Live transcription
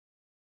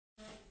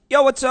Yo,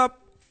 what's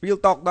up? Real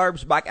Talk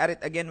Darbs back at it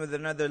again with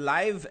another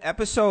live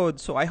episode.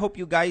 So I hope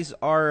you guys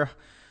are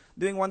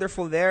doing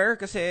wonderful there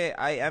kasi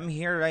I am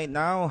here right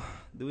now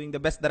doing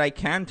the best that I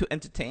can to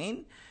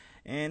entertain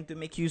and to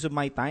make use of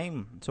my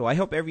time. So I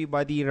hope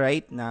everybody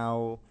right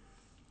now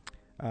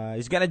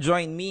is gonna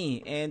join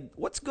me. And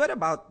what's good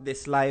about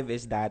this live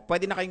is that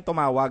pwede na kayong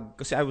tumawag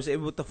kasi I was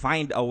able to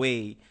find a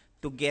way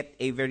to get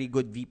a very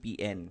good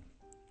VPN.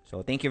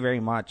 So thank you very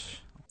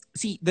much.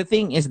 See, the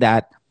thing is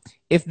that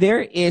if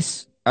there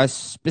is a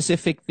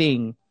specific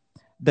thing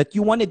that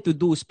you wanted to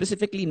do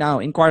specifically now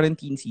in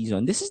quarantine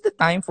season, this is the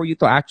time for you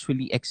to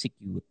actually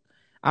execute.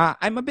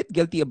 I'm a bit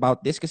guilty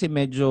about this kasi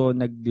medyo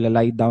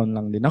nagla-lie down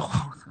lang din ako.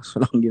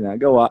 So lang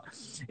ginagawa.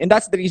 And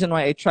that's the reason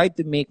why I tried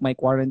to make my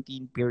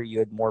quarantine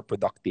period more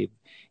productive.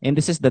 And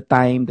this is the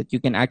time that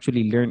you can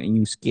actually learn a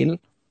new skill,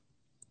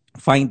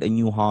 find a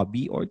new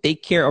hobby, or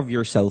take care of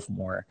yourself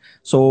more.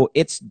 So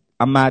it's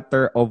a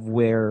matter of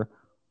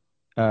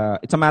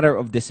it's a matter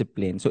of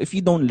discipline. So if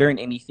you don't learn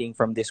anything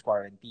from this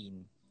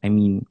quarantine, I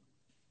mean,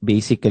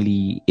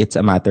 basically, it's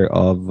a matter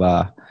of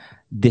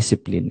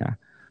discipline.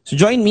 So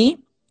join me.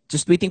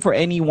 Just waiting for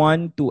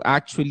anyone to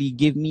actually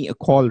give me a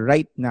call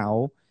right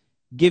now.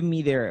 Give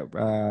me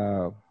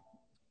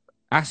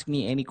ask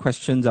me any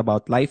questions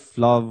about life,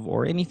 love,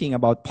 or anything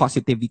about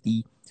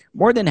positivity.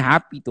 More than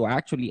happy to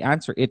actually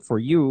answer it for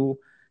you.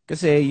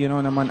 Kasi, you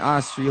know naman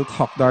us, Real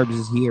Talk Darbs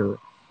is here.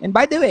 And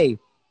by the way,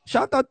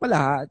 shoutout pala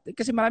ha.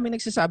 Kasi maraming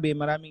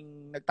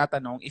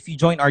nagtatanong, if you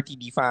join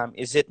RTD fam,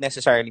 is it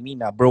necessarily mean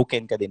na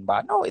broken ka din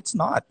ba? No, it's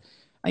not.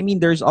 I mean,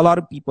 there's a lot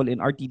of people in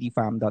RTD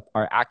fam that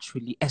are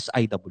actually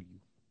SIW.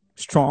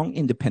 Strong,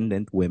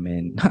 independent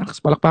women.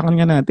 Palakpakan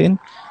nga natin.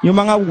 Yung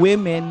mga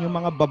women, yung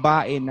mga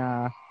babae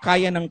na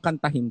kaya ng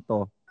kantahin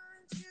to.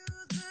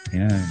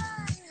 Ayan.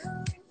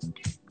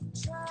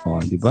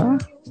 Oh, di ba?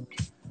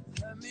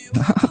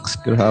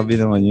 Grabe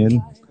naman yun.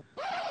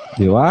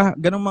 Di ba?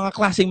 Ganong mga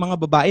klaseng mga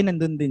babae,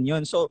 nandun din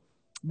yun. So,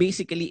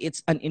 basically,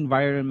 it's an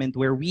environment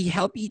where we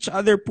help each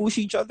other, push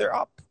each other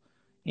up.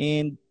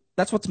 And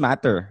that's what's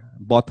matter,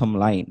 bottom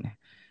line.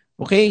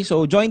 Okay,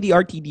 so join the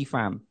RTD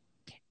fam.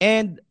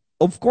 And,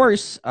 of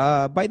course,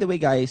 by the way,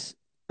 guys,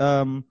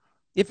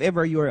 if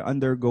ever you are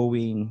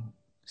undergoing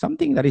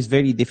something that is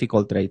very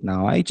difficult right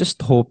now, I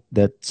just hope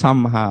that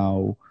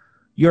somehow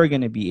you're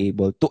gonna be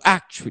able to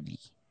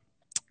actually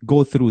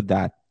go through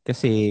that.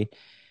 Kasi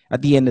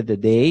at the end of the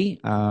day,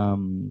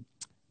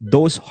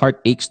 those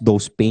heartaches,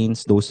 those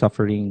pains, those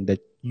suffering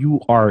that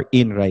you are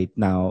in right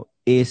now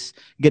is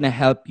gonna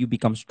help you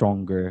become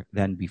stronger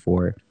than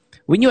before.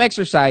 When you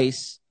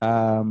exercise,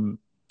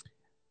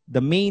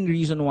 the main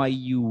reason why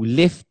you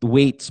lift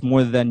weights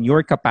more than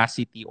your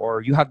capacity or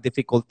you have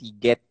difficulty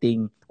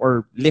getting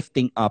or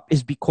lifting up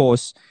is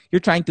because you're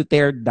trying to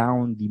tear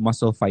down the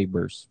muscle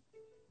fibers.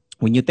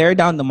 When you tear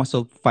down the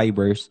muscle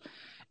fibers,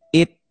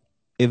 it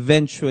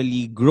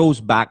eventually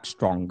grows back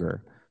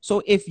stronger.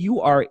 So if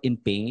you are in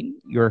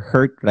pain, you're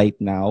hurt right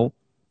now,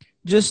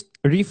 just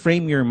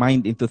reframe your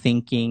mind into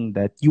thinking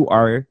that you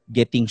are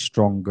getting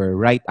stronger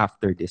right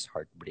after this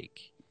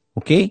heartbreak.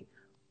 Okay?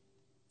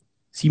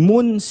 Si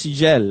Moon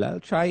Sigel, I'll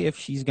try if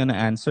she's gonna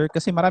answer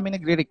kasi marami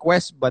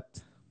nagre-request but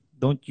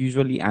don't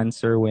usually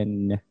answer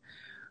when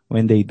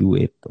they do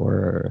it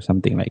or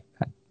something like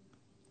that.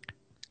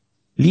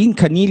 Lynn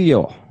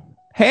Canillo.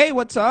 Hey,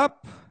 what's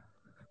up?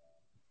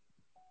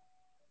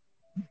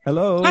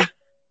 Hello.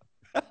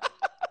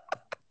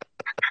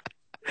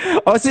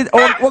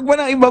 Wag mo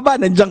nang ibaba,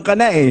 nandiyan ka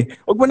na eh.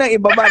 Wag mo nang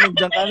ibaba,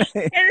 nandiyan ka na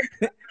eh.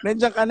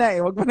 Nandiyan ka na eh,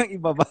 wag mo nang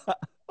ibaba.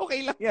 Okay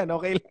lang yan,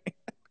 okay lang.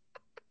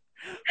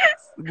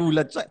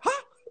 Gulat siya. Ha?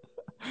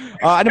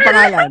 Anong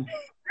pangalan?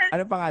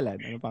 Anong pangalan?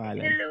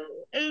 Hello,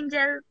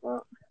 Angel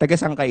po. Taga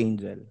saan ka,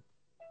 Angel?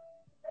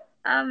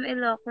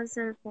 Ilocos,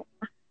 sir po.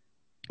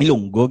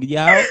 Ilonggo,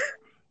 yaw?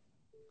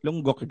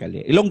 Ilonggo ka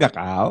gali. Ilongga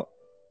ka?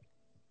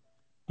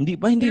 Hindi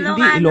ba? Hindi.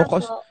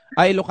 Ilocos. Po.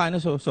 Ilocano.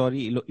 So,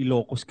 sorry.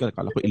 Ilocos ka.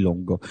 Kala ko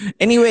Ilonggo.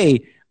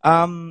 Anyway,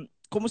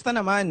 kumusta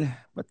naman?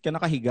 Ba't ka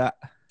nakahiga?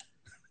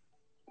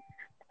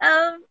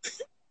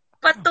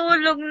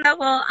 Patulog na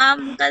po.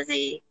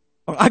 Kasi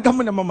ang aga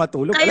mo naman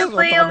matulog. Kayo Alas, po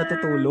ka yung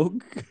natutulog?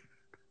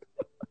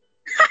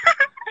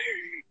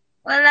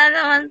 wala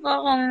naman po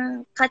akong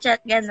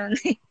kachat ganun.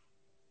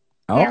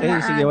 Okay,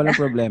 sige. Walang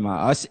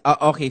problema.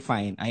 Okay,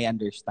 fine. I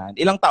understand.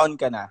 Ilang taon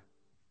ka na?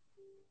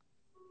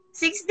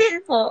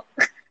 16 po.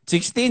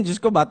 16? Diyos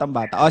ko,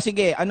 batang-bata.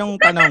 Sige. Anong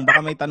tanong?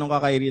 Baka may tanong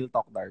ka kay Real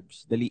Talk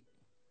Darbs. Dali.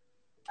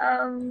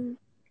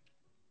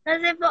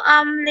 Kasi po,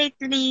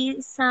 lately,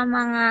 sa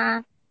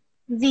mga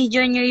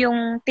video nyo yung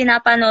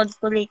pinapanood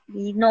ko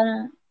lately,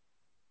 nung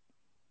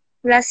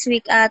last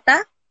week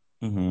ata.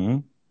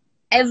 Mm-hmm.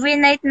 Every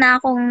night na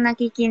akong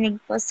nakikinig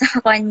po sa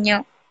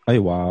kanyo.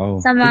 Ay, wow.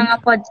 Sa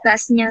mga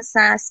podcast nyo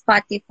sa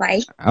Spotify.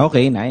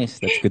 Okay,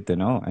 nice. That's good to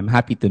know. I'm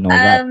happy to know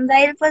that.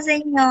 Dahil po sa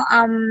inyo,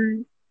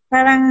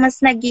 parang mas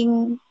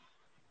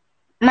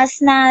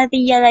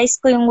na-realize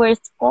ko yung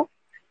worth ko.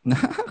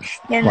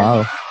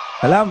 Wow.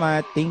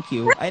 Salamat. Thank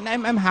you. And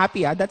I'm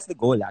happy. That's the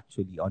goal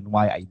actually on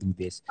why I do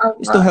this.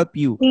 Is to Opo. help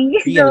you Thank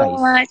you so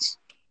realize. much.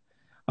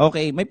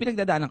 Okay, may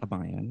pinagdadaanan ka ba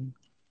ngayon?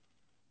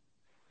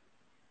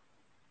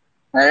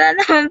 Wala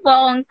naman po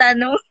akong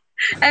tanong.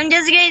 I'm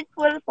just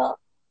grateful po.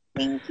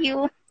 Thank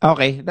you.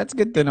 Okay, that's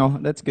good to know.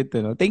 That's good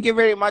to know. Thank you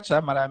very much.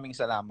 Maraming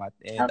salamat.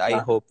 And I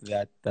Opo. hope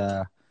that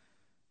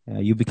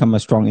you become a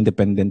strong,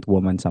 independent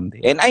woman someday.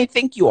 And I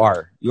think you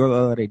are. You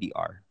already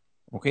are.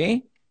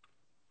 Okay?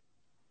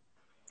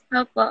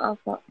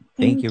 Opo.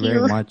 Thank you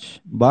very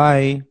much.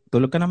 Bye.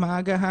 Tulog ka na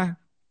maaga, ha?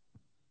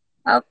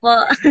 Opo.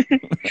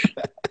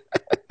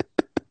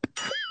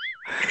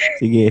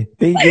 Sige.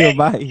 Thank you.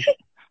 Bye.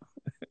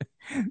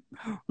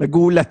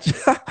 Nagulat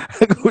siya.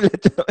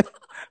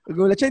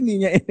 Nagulat siya.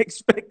 Hindi niya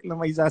in-expect na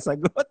may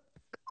sasagot.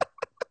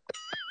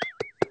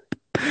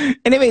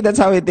 Anyway, that's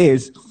how it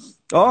is.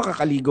 Oo,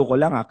 kakaligo ko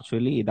lang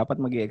actually.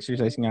 Dapat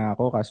mag-exercise nga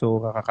ako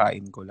kaso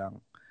kakakain ko lang.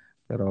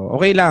 Pero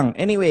okay lang.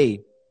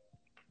 Anyway,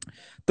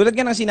 tulad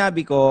nga ng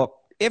sinabi ko,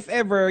 if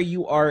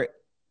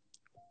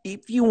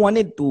you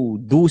wanted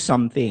to do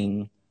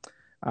something,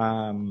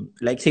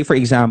 like say for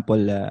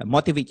example,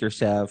 motivate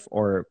yourself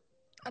or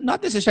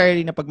not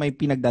necessarily na pag may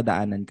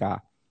pinagdadaanan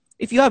ka.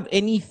 If you have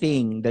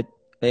anything that,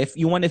 if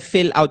you want to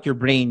fill out your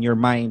brain, your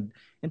mind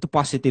into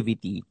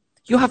positivity,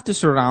 you have to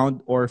surround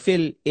or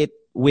fill it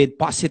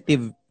with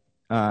positive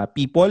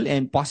people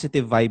and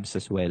positive vibes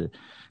as well.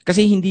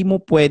 Kasi hindi ka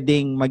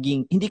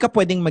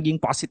pwedeng maging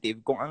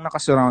positive kung ang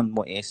nakasurround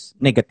mo is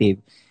negative.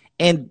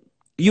 And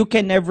you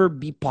can never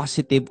be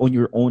positive on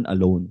your own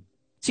alone.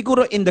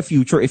 Siguro in the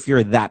future, if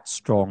you're that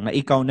strong, na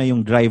ikaw na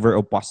yung driver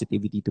of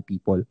positivity to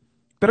people.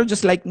 Pero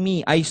just like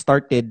me,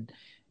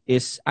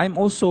 I'm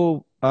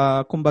also,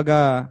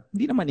 kumbaga,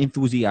 hindi naman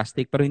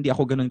enthusiastic, pero hindi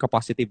ako ganun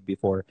ka-positive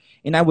before.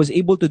 And I was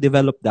able to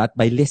develop that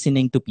by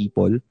listening to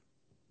people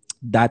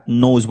that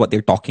knows what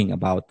they're talking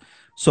about.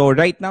 So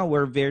right now,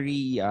 we're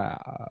very,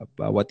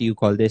 what do you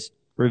call this?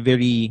 We're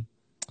very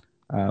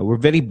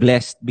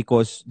blessed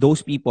because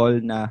those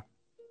people na,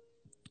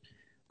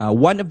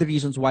 one of the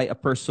reasons why a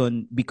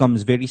person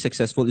becomes very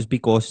successful is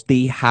because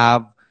they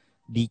have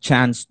the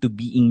chance to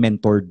being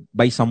mentored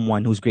by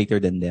someone who's greater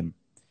than them.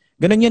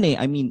 Ganun yun eh.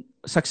 I mean,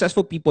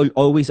 successful people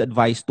always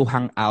advise to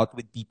hang out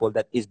with people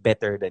that is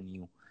better than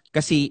you.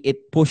 Kasi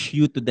it push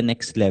you to the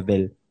next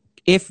level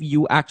if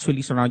you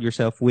actually surround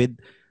yourself with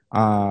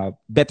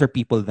better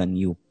people than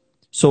you.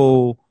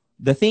 So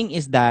the thing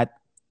is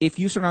that if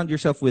you surround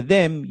yourself with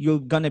them, you're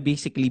gonna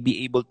basically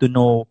be able to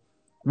know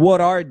what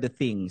are the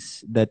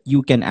things that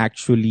you can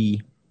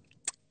actually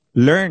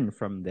learn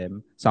from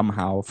them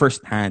somehow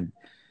firsthand.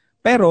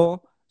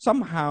 Pero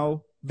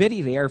somehow,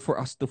 very rare for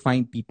us to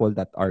find people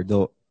that are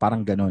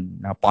parang ganon,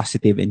 na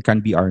positive and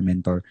can be our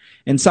mentor.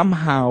 And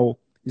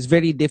somehow, it's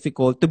very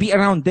difficult to be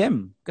around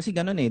them. Kasi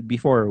ganon eh,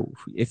 before,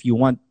 if you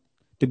want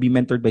to be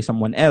mentored by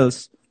someone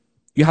else,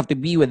 you have to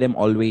be with them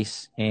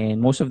always. And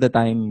most of the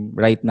time,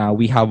 right now,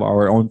 we have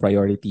our own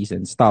priorities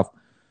and stuff.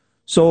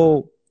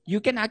 So,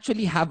 you can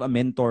actually have a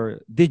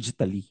mentor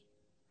digitally.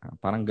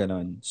 Parang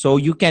ganon. So,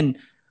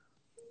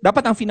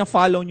 dapat ang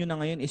fina-follow nyo na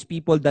ngayon is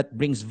people that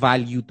brings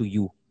value to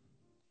you.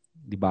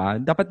 Diba?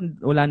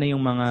 Dapat wala na yung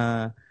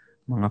mga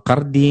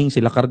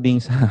sila karding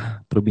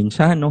sa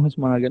probinsyano,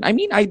 mga ganun. I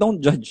mean, I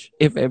don't judge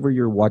if ever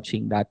you're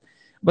watching that.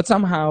 But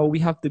somehow, we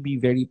have to be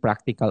very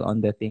practical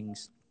on the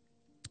things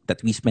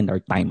that we spend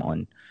our time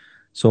on.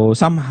 So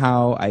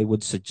somehow, I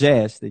would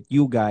suggest that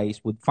you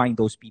guys would find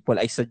those people.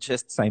 I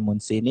suggest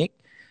Simon Sinek,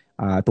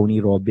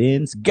 Tony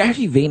Robbins,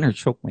 Gary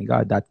Vaynerchuk. My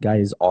God, that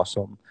guy is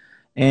awesome.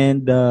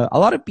 And a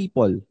lot of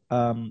people,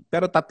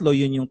 pero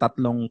yun yung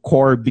tatlong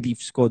core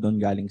beliefs ko doon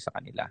galing sa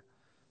kanila.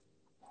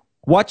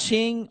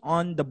 Watching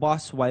on the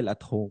bus while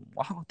at home.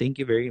 Wow, thank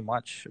you very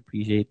much.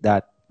 Appreciate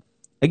that.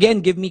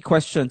 Again, give me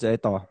questions.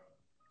 Ito.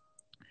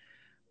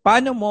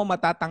 Paano mo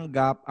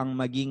matatanggap ang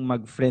maging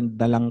mag-friend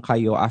na lang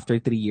kayo after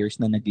 3 years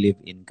na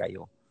nag-live-in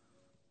kayo?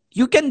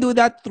 You can do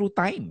that through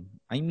time.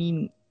 I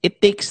mean, it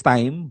takes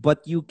time,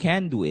 but you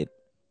can do it.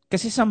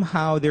 Kasi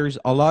somehow, there's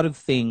a lot of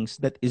things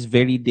that is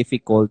very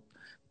difficult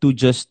to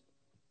just,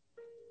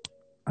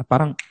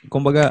 parang,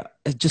 kumbaga,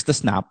 just a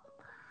snap.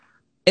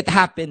 It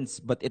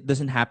happens, but it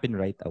doesn't happen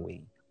right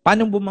away.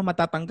 Paano mo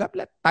matatanggap?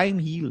 Let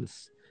time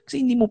heals. Kasi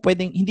hindi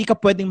ka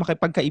pwedeng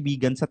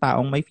makipagkaibigan sa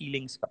taong may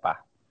feelings ka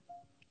pa.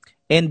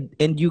 And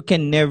you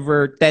can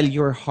never tell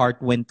your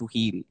heart when to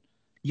heal.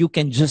 You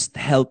can just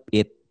help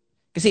it.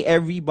 Kasi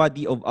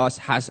everybody of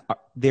us has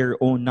their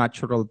own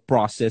natural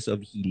process of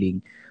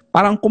healing.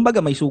 Parang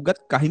kumbaga may sugat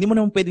ka, hindi mo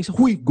naman pwedeng sa,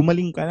 huy,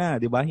 gumaling ka na,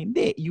 di ba?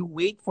 Hindi. You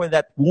wait for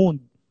that wound,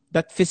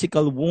 that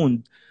physical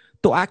wound,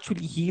 to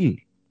actually heal.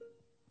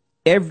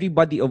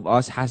 Everybody of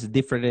us has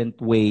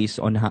different ways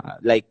on how,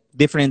 like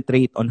different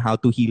rate on how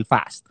to heal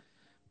fast.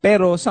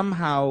 Pero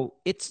somehow,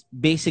 it's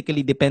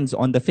basically depends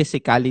on the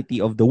physicality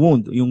of the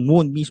wound. Yung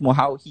wound mismo,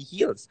 how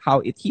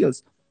it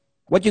heals.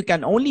 What you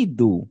can only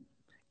do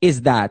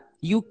is that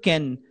you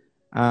can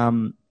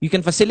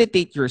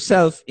facilitate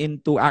yourself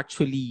into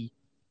actually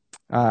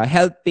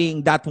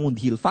helping that wound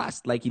heal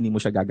fast. Like, hindi mo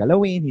siya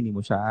gagalawin, hindi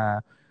mo siya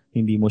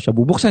hindi mo siya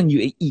bubuksan.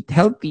 You eat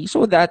healthy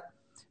so that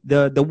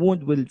the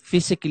wound will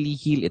physically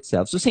heal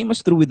itself. So same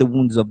is true with the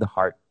wounds of the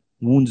heart.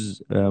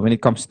 Wounds when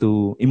it comes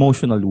to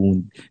emotional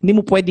wound. Hindi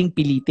mo pwedeng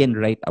pilitin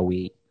right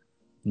away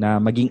na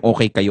maging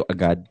okay kayo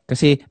agad.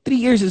 Kasi 3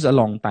 years is a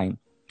long time.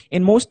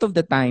 And most of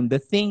the time,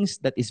 the things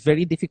that is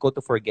very difficult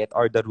to forget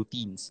are the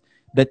routines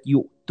that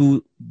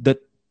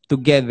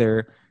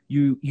together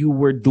you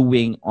were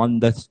doing on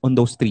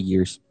those 3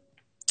 years.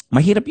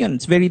 Mahirap yun.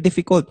 It's very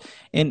difficult.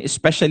 And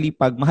especially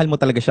pag mahal mo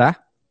talaga siya.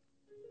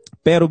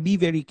 Pero be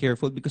very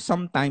careful because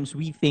sometimes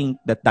we think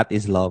that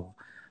is love.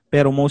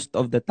 Pero most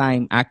of the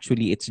time,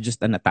 actually, it's just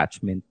an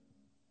attachment.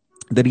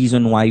 The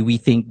reason why we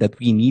think that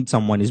we need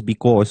someone is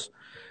because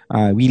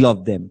we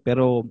love them.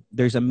 Pero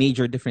there's a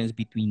major difference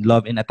between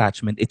love and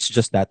attachment. It's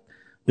just that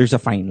there's a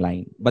fine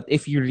line. But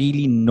if you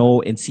really know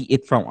and see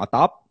it from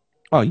atop,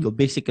 you'll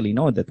basically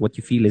know that what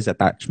you feel is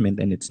attachment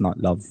and it's not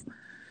love.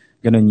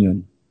 Ganun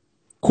yun.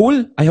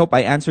 Cool. I hope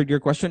I answered your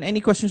question. Any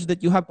questions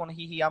that you have kung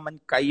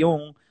nahihiyaman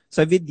kayong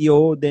sa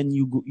video, then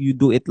you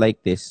do it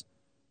like this.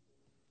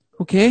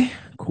 Okay?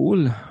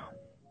 Cool.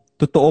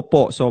 Totoo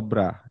po,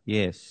 sobra.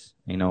 Yes,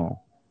 I know.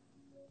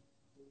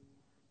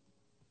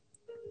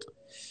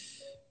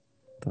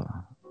 Ito.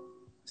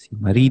 Si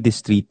Marie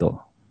Distrito.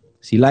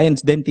 Si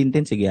Lions din,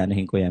 Tintin. Sige,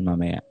 anahin ko yan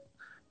mamaya.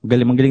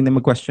 Magaling na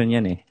mag-question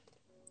yan eh.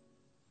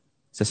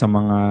 Isa sa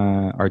mga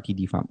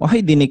RTD fam.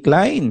 Ay,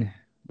 dinecline.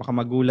 Baka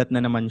magulat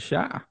na naman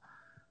siya.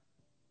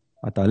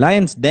 Ito,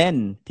 Lions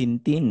Den,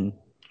 Tintin.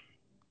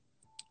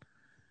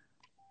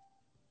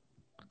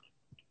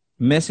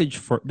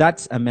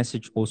 That's a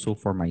message also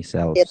for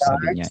myself.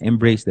 Sabi niya,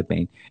 embrace the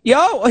pain. Yo!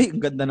 Ay, ang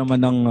ganda naman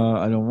ng,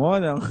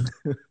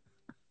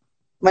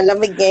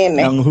 Malamig ngayon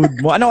eh. Ng hood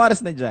mo. Anong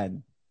oras na dyan?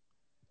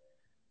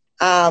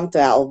 12.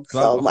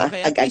 So,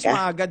 okay. At least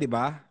maaga, di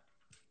ba?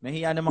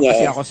 Nahiya naman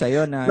kasi ako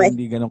sa'yo na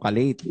hindi ganun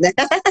ka-late.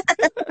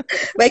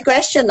 May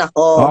question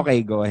ako. Okay,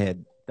 go ahead.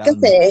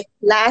 Kasi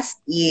last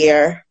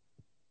year,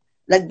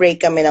 nag-break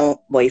kami ng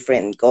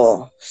boyfriend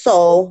ko.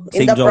 So,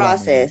 in the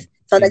process,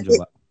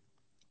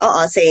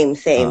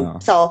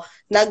 same. So,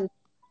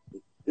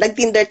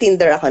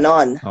 nag-Tinder ako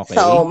noon. Okay.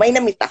 So, may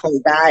na-meet akong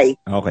guy.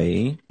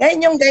 Okay.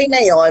 Ngayon yung guy na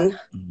yon,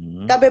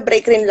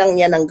 kabe-break rin lang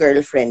niya ng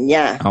girlfriend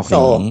niya. Okay.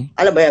 So,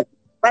 alam ba yun,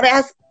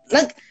 parehas,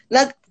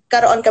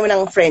 nagkaroon kami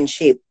ng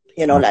friendship.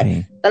 You know,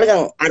 like,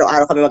 talagang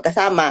araw-araw kami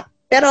magkasama.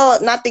 Pero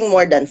nothing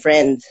more than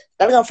friends.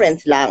 Talagang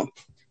friends lang.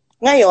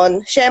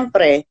 Ngayon,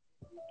 syempre,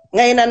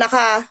 ngayon na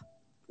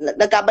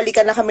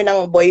nagkabalikan na kami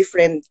ng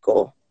boyfriend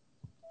ko.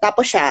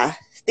 Tapos siya,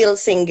 still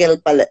single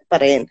pa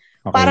rin.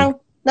 Okay.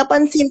 Parang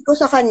napansin ko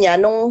sa kanya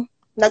nung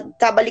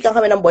nagkabalikan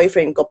kami ng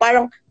boyfriend ko,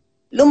 parang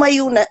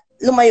lumayo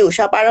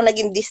siya, parang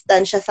naging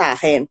distant siya sa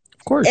akin.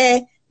 Of course.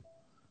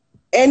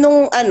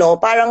 Nung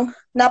parang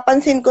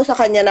napansin ko sa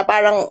kanya na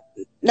parang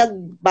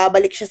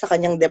nagbabalik siya sa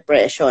kanyang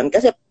depression.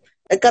 Kasi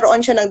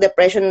nagkaroon siya ng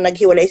depression nung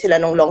naghiwalay sila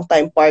nung long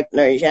time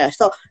partner niya.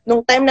 So,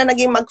 nung time na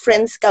naging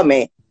mag-friends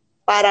kami,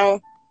 parang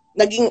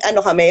naging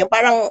kami, yung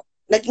parang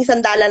naging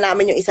sandalan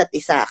namin yung isa't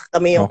isa.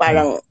 Kami yung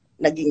parang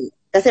naging,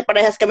 kasi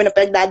parehas kami ng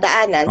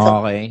pinagdadaanan.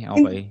 So,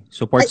 okay.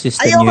 Support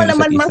system yun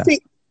isa't isa.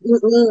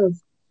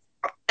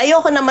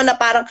 Ayoko naman na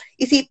parang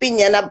isipin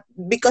niya na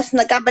because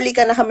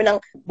nagkabalikan na kami ng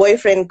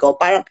boyfriend ko,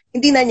 parang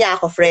hindi na niya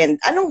ako friend.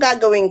 Anong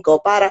gagawin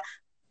ko para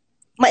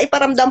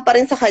maiparamdam pa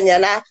rin sa kanya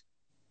na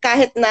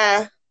kahit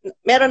na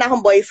meron na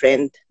akong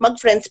boyfriend,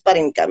 mag-friends pa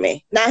rin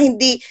kami. Na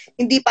hindi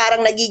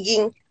parang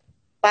nagiging,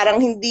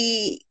 parang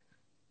hindi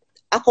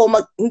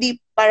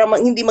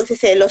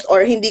magsiselos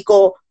or hindi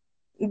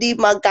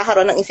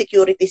magkakaroon ng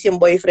insecurities yung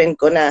boyfriend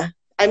ko na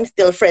I'm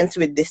still friends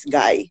with this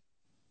guy.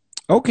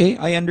 Okay,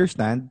 I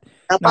understand.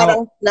 Na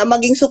parang na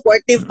maging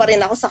supportive pa rin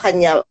ako sa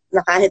kanya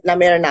na kahit na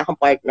meron na akong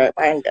partner.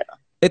 Parang gano'n.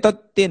 Ito,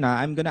 Tina,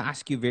 I'm gonna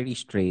ask you very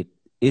straight.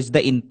 Is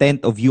the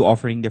intent of you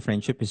offering the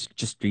friendship is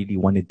just really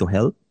wanted to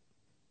help?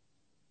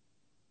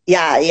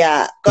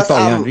 Yeah.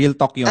 Ito, real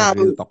talk yun.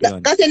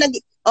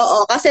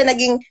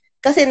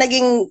 Kasi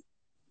naging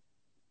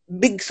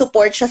big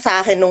support siya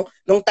sa akin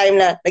nung time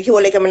na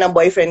naghiwalay kami ng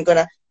boyfriend ko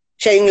na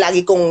siya yung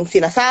lagi kong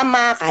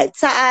sinasama kahit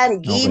saan,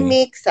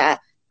 gimmick,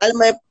 alam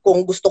mo,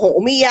 kung gusto kong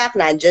umiyak,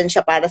 nandyan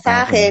siya para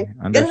sa akin.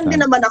 Ganun din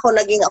naman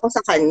naging ako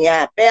sa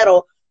kanya.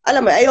 Pero,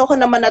 alam mo, ayoko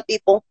naman na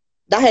tipong,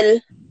 dahil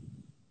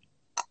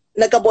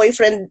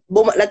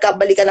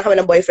nagkabalikan na kami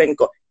ng boyfriend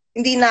ko,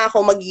 hindi na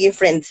ako magiging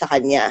friend sa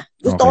kanya.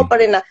 Gusto ko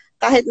pa rin na,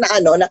 kahit na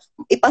na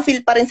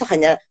ipa-feel pa rin sa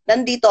kanya,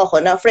 nandito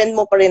ako, na friend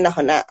mo pa rin ako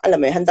na, alam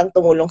mo, handang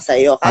tumulong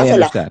sa'yo. Kaso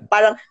lang,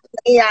 parang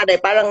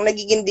nangyayari, parang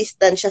nagiging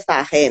distant siya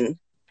sa akin.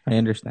 I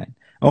understand.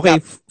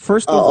 Okay,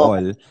 first of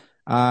all,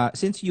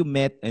 since you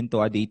met into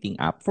a dating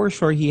app, for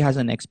sure he has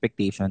an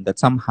expectation that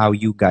somehow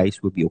you guys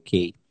will be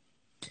okay.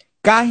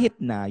 Kahit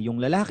na yung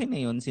lalaki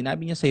na yun,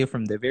 sinabi niya sa'yo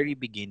from the very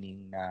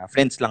beginning na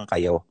friends lang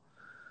kayo.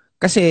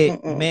 Kasi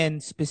men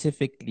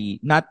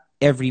specifically, not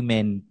every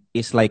man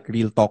is like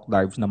real talk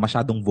Darbs na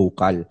masyadong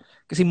vocal.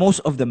 Kasi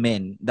most of the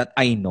men that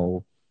I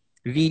know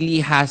really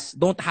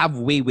don't have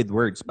way with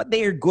words, but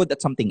they are good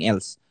at something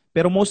else.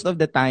 Pero most of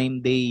the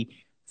time, they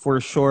for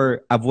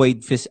sure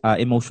avoid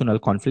emotional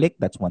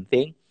conflict. That's one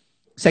thing.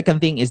 Second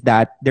thing is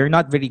that they're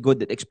not very good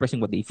at expressing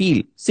what they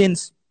feel.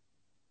 Since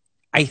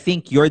I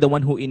think you're the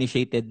one who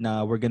initiated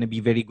na we're gonna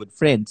be very good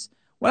friends,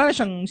 wala na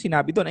siyang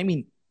sinabi doon. I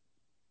mean,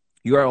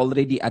 you are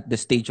already at the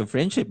stage of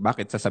friendship.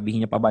 Bakit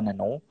sasabihin niya pa ba na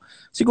no?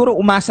 Siguro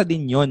umasa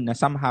din yon na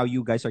somehow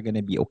you guys are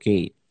gonna be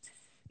okay.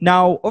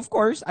 Now, of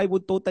course, I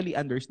would totally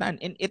understand.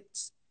 And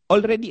it's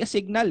already a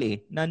signal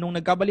na nung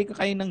nagkabalik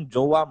ka kayo ng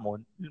jowa mo,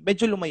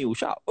 medyo lumayo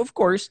siya. Of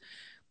course,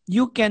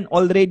 you can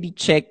already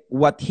check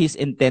what his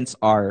intent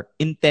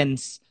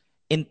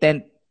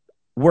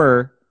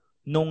were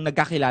nung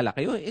nagkakilala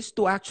kayo is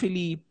to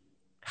actually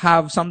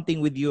have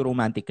something with you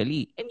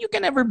romantically. And you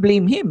can never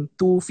blame him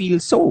to feel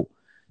so.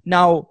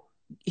 Now,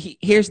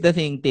 here's the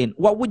thing, Tin.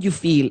 What would you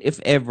feel if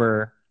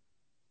ever,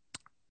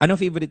 ano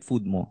favorite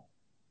food mo?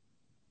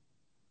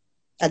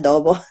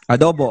 Adobo.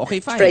 Okay,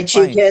 fine. Fried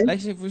chicken.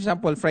 Like, for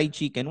example, fried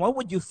chicken. What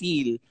would you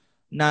feel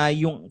na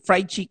yung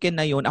fried chicken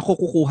na yun, ako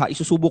kukuha,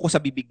 isusubo ko sa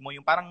bibig mo,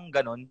 yung parang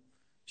ganon,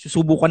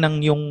 susubo ko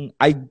ng yung,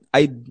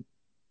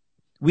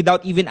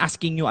 without even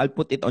asking you, I'll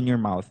put it on your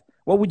mouth.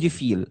 What would you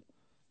feel?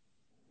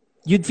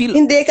 You'd feel...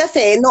 Hindi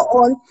kasi,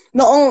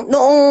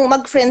 noong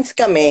mag-friends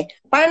kami,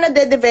 parang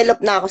nade-develop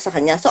na ako sa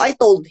kanya. So I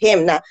told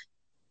him na,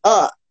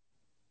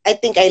 I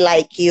think I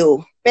like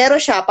you.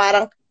 Pero siya,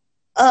 parang,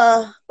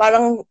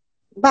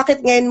 bakit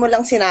ngayon mo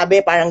lang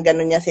sinabi? Parang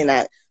ganun niya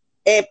sinabi.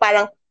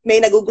 Parang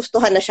may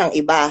nagugustuhan na siyang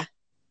iba.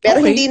 Pero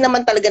hindi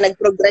naman talaga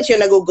nag-progress yung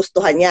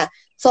nagugustuhan niya.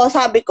 So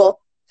sabi ko,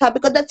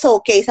 that's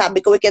okay.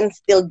 Sabi ko, we can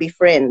still be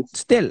friends.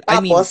 Still,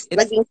 tapos, I mean,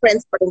 naging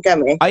friends pa rin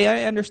kami.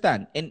 I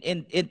understand.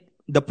 And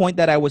the point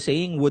that I was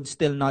saying would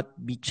still not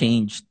be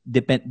changed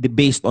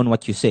based on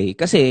what you say.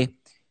 Kasi,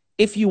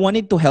 if you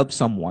wanted to help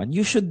someone,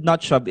 you should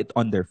not shove it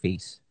on their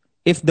face.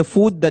 If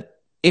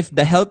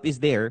the help is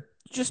there,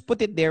 just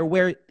put it there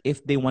where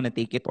if they want to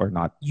take it or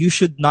not. You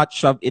should not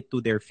shove it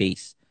to their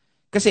face.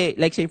 Kasi,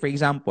 like say for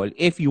example,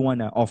 if you want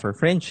to offer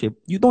friendship,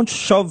 you don't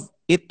shove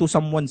it to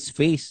someone's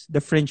face,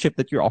 the friendship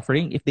that you're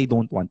offering, if they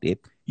don't want it.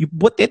 You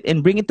put it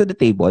and bring it to the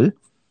table.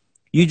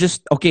 You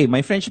just, okay,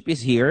 my friendship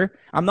is here.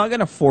 I'm not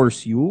gonna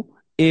force you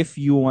if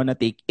you want to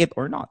take it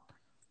or not.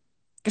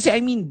 Kasi,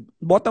 I mean,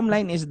 bottom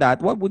line is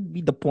that what would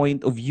be the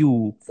point of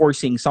you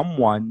forcing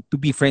someone to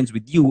be friends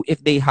with you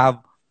if they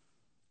have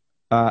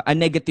a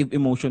negative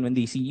emotion when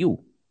they see you,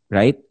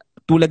 right?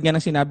 Tulad nga ng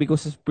sinabi ko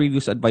sa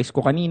previous advice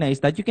ko kanina is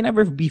that you can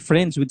never be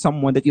friends with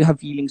someone that you have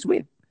feelings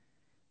with.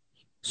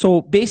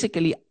 So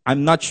basically,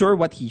 I'm not sure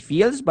what he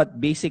feels,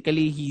 but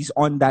basically he's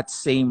on that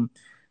same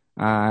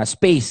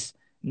space.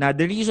 Now,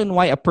 the reason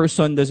why a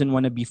person doesn't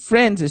want to be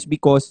friends is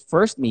because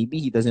first, maybe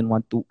he doesn't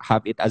want to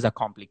have it as a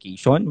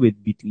complication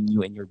between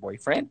you and your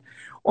boyfriend,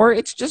 or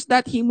it's just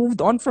that he moved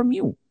on from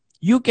you.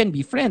 You can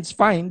be friends,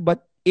 fine,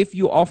 but if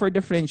you offer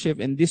the friendship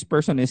and this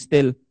person is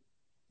still,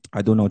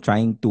 I don't know,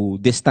 trying to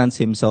distance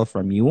himself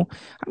from you,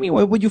 I mean,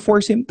 why would you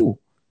force him to?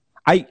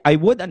 I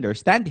would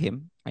understand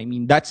him. I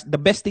mean, that's the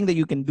best thing that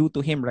you can do to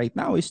him right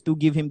now is to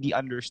give him the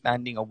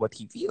understanding of what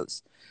he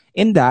feels.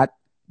 In that,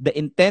 the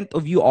intent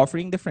of you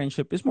offering the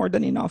friendship is more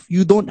than enough.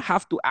 You don't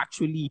have to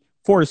actually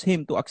force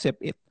him to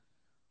accept it.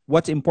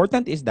 What's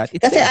important is that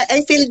it's Kasi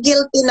I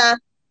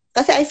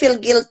feel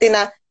guilty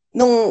na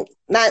nung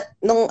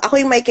ako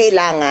yung may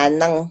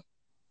kailangan ng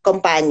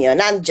companion,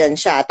 nandyan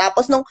siya.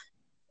 Tapos nung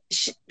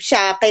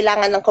siya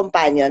kailangan ng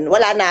companion,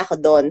 wala na ako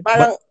doon.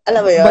 Parang,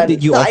 alam mo yun. But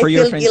did you offer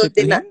your friendship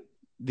to him?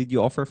 Did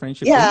you offer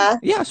friendship to him?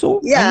 Yeah, so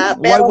yeah,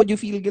 why would you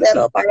feel guilty?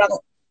 Pero parang,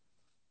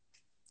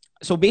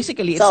 so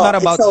basically, it's not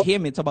about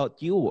him, it's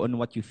about you on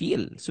what you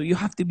feel. So you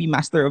have to be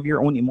master of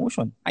your own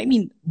emotion. I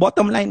mean,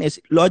 bottom line is,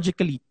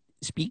 logically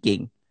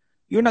speaking,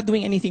 you're not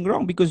doing anything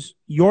wrong because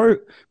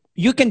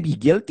you can be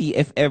guilty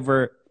if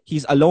ever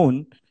he's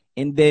alone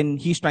and then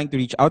he's trying to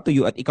reach out to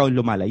you at ikaw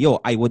lumalayo.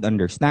 I would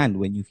understand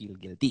when you feel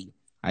guilty.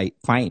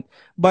 Fine.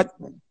 But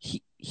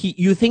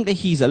you think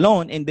that he's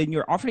alone and then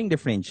you're offering the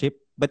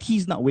friendship, but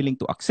he's not willing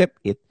to accept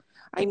it.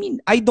 I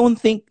mean, I don't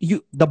think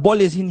the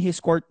ball is in his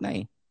court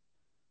na.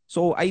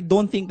 So I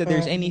don't think that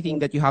there's anything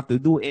that you have to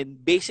do.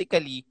 And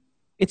basically,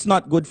 it's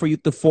not good for you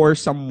to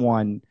force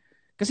someone.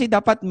 Kasi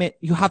dapat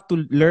you have to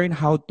learn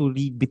how to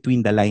read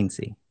between the lines.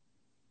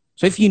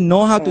 So if you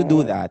know how to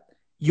do that,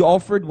 you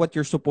offered what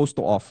you're supposed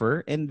to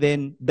offer, and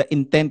then the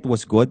intent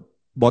was good,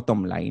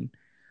 bottom line.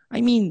 I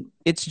mean,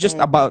 it's just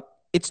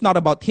it's not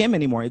about him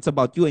anymore. It's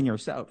about you and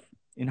yourself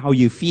and how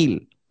you feel.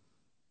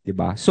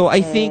 Diba? So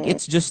I think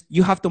it's just,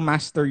 you have to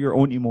master your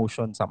own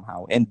emotion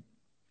somehow. And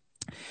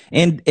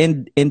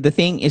the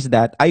thing is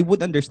that I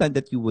would understand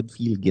that you would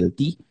feel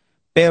guilty.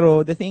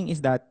 Pero the thing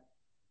is that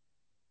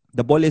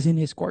the ball is in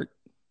his court.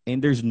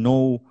 And there's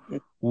no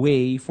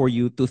way for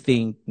you to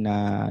think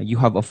na you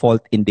have a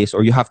fault in this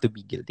or you have to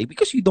be guilty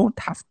because you don't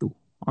have to,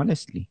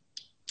 honestly.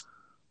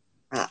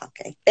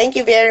 Okay. Thank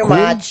you very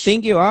much.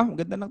 Thank you,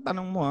 Ganda ng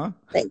tanong mo,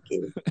 Thank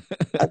you.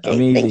 Okay.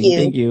 Amazing. Thank you.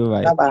 Thank you.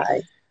 Bye.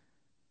 Bye-bye.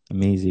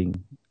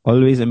 Amazing.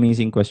 Always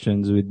amazing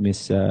questions with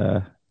Miss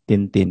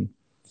Tintin.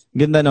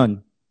 Ganda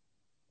nun.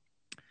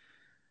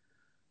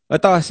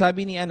 Ito,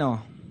 sabi ni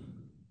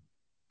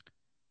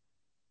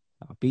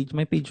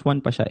May page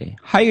 1 pa siya eh.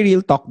 Hi,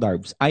 Real Talk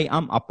Darbs. I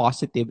am a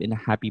positive and a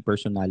happy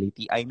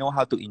personality. I know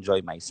how to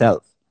enjoy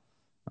myself.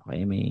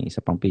 Okay, may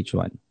isa pang page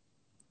 1.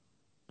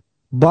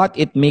 But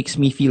it makes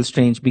me feel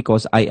strange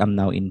because I am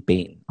now in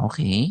pain.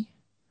 Okay.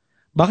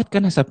 Bakit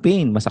ka nasa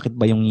pain? Masakit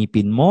ba yung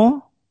ngipin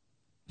mo?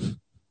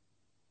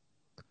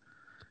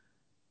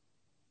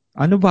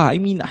 Ano ba? I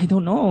mean, I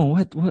don't know.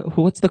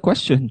 What's the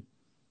question?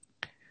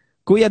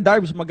 Kuya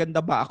Darbs, maganda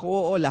ba ako?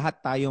 Oo,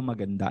 lahat tayo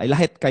maganda. Ay,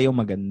 lahat kayo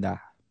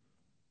maganda.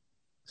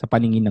 Sa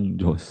paningin ng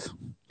Diyos.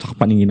 Sa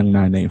paningin ng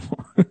nanay mo.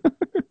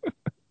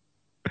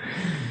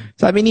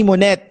 Sabi ni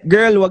Monet,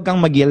 girl, wag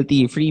kang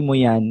mag-guilty. Free mo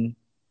yan.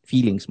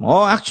 Feelings mo.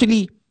 Oh,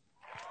 actually,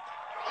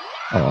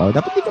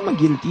 dapat di ka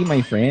mag-guilty,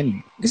 my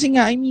friend. Kasi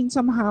nga, I mean,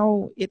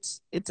 somehow,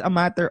 it's a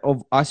matter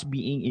of us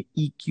being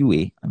EQ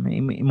eh.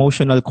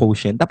 Emotional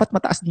quotient. Dapat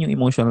mataas din yung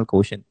emotional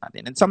quotient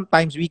natin. And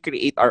sometimes, we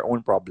create our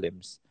own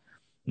problems.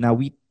 Now,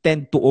 we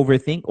tend to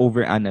overthink,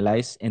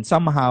 overanalyze, and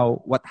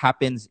somehow, what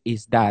happens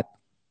is that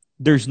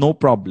there's no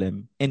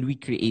problem, and we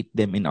create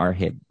them in our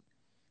head.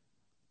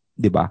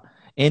 Diba?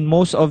 And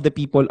most of the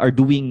people are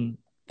doing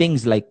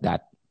things like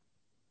that.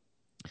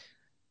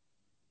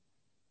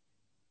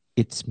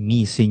 It's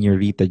me,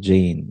 Señorita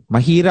Jane.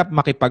 Mahirap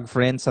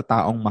makipag-friend sa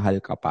taong mahal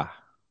ka pa.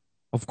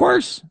 Of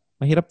course,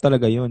 mahirap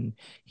talaga yun.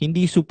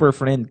 Hindi super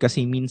friend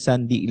kasi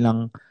minsan di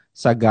lang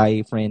sa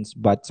guy friends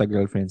but sa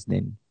girlfriends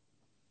din.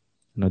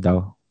 Ano daw?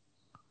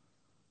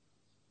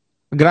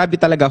 Grabe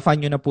talaga, fan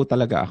nyo na po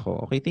talaga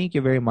ako. Okay, thank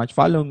you very much.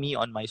 Follow me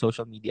on my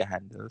social media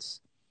handles.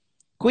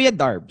 Kuya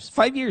Darbs,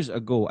 5 years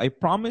ago, I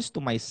promised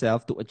to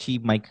myself to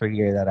achieve my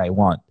career that I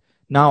want.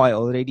 Now, I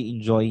already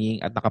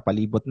enjoying at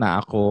nakapalibot na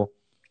ako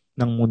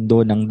ng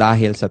mundo ng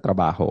dahil sa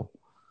trabaho.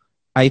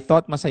 I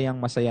thought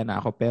masayang-masaya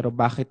na ako, pero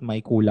bakit may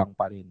kulang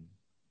pa rin?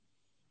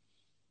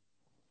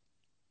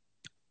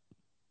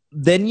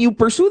 Then you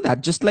pursue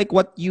that, just like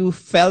what you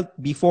felt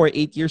before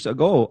 8 years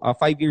ago, 5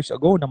 years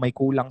ago na may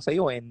kulang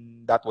sa'yo,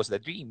 and that was the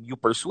dream. You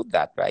pursued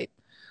that, right?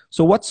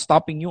 So what's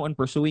stopping you on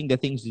pursuing the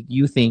things that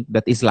you think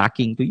that is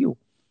lacking to you?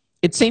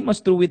 It's same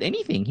as true with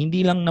anything.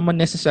 Hindi lang naman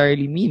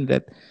necessarily mean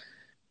that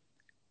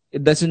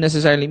it doesn't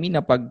necessarily mean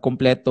na pag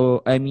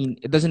kompleto,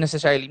 it doesn't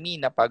necessarily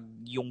mean na pag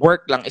yung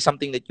work lang is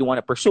something that you want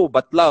to pursue,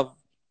 but love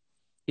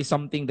is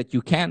something that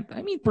you can't.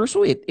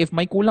 Pursue it. If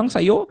may kulang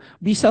sa'yo,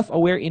 be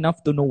self-aware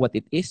enough to know what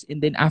it is, and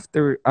then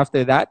after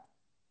that,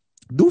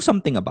 do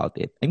something about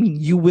it.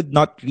 You would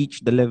not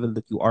reach the level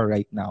that you are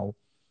right now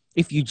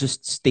if you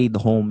just stayed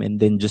home and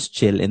then just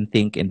chill and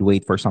think and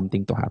wait for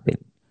something to happen.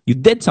 You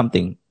did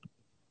something,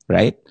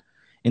 right?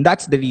 And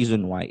that's the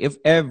reason why, if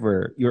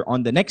ever you're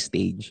on the next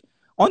stage,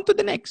 on to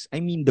the next.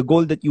 The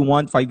goal that you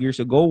want 5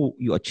 years ago,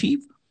 you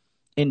achieve,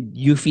 and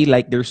you feel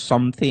like there's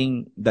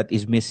something that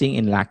is missing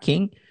and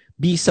lacking,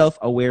 be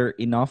self-aware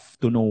enough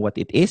to know what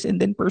it is and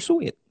then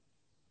pursue it.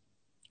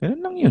 Ganun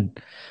lang yun.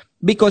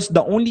 Because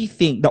the only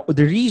thing,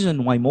 the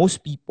reason why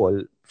most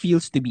people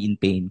feels to be in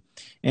pain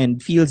and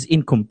feels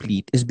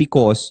incomplete is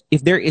because if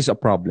there is a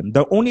problem,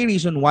 the only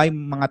reason why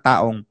mga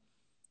taong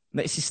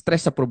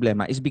na-stress sa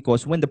problema is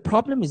because when the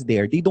problem is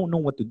there, they don't know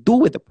what to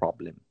do with the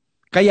problem.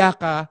 Kaya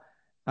ka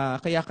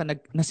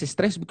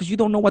nasi-stress because you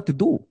don't know what to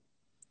do.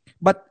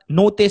 But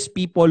notice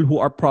people who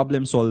are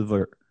problem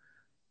solver.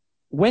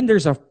 When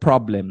there's a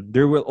problem,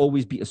 there will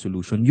always be a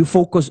solution. You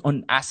focus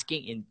on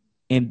asking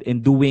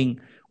and doing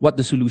what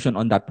the solution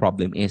on that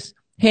problem is.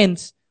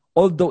 Hence,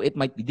 although it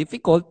might be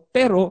difficult,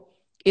 pero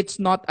it's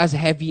not as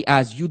heavy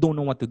as you don't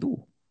know what to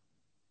do.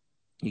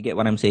 You get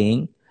what I'm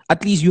saying?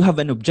 At least you have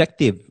an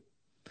objective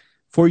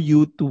for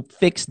you to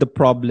fix the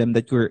problem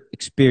that you're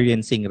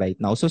experiencing right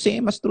now. So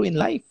same as true in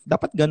life.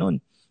 Dapat ganun.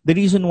 The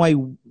reason why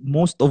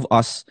most of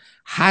us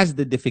has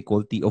the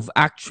difficulty of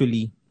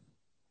actually,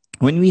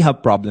 when we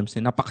have problems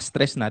and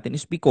napaka-stress natin,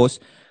 is because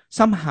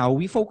somehow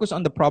we focus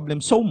on the problem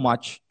so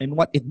much and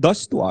what it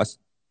does to us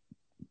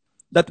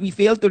that we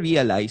fail to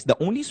realize the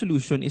only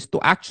solution is to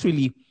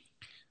actually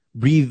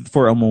breathe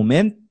for a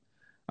moment,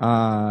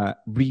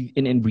 breathe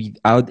in and breathe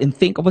out, and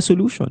think of a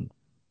solution.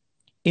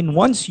 And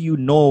once you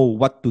know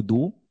what to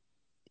do,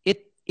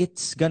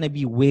 it's gonna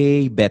be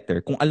way better.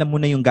 Kung alam mo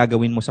na yung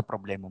gagawin mo sa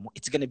problema mo,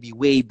 it's gonna be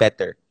way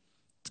better.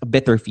 It's a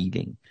better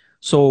feeling.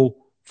 So,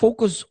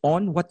 focus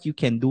on what you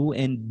can do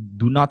and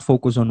do not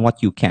focus on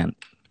what you can't.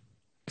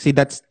 See,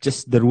 that's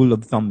just the rule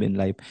of thumb in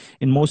life.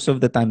 And most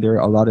of the time,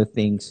 there are a lot of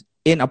things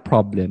in a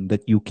problem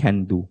that you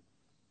can do.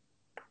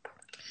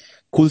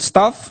 Cool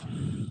stuff?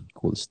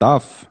 Cool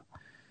stuff.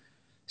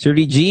 Si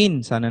Regine,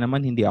 sana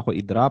naman hindi ako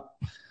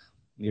i-drop.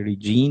 Ni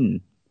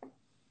Regine.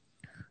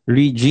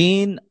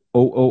 Regine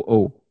 000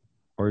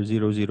 or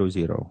 000.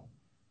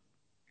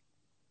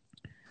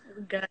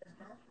 God.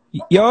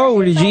 Yo,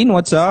 Regine,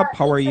 what's up?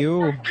 How are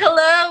you?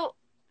 Hello.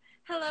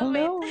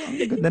 Hello.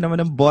 Ang ganda naman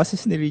ng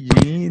boses ni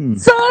Regine.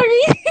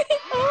 Sorry.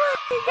 Oh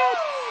my God.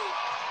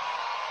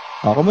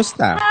 Oh,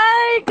 kumusta?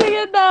 Hi,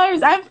 Kuya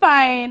Darbs. I'm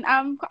fine.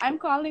 I'm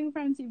calling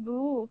from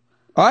Cebu.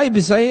 Ay,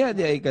 Bisaya.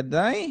 Di ay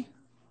kaday.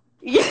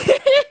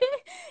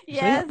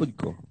 Bisaya Yes. pud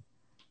ko.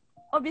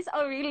 Oh,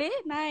 really?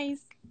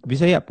 Nice.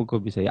 Bisaya po ko,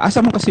 Bisaya.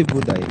 Asa mo kasi Cebu,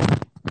 day?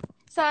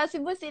 Sa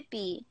Cebu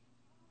City.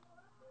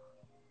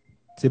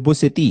 Cebu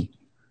City.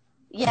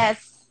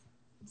 Yes.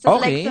 So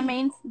okay. like the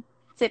main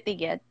city,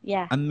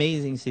 yeah.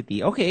 Amazing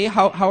city. Okay,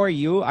 how are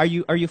you? Are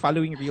you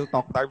following Real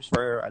Talk Tarbs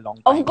for a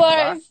long time? Of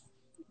course.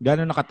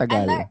 Gano'n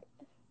nakatagal?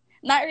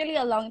 Not really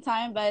a long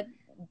time, but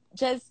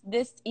just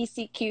this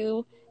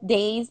ECQ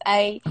days,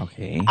 I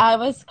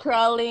was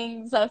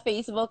scrolling sa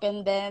Facebook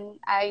and then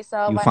I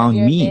saw you one found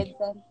of your me. vids.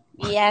 And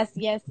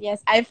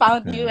yes. I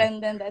found you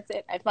and then that's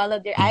it. I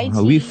followed your IG.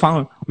 We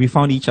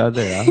found each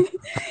other.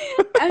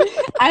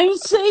 I'm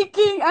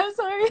shaking. I'm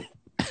sorry.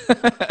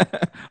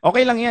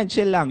 Okay lang yan.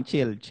 Chill lang.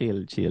 Chill.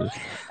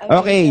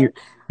 Okay, so,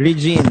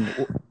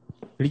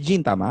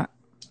 Regine, tama?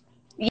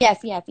 Yes.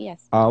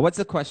 What's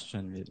the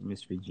question,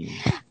 Miss Regine?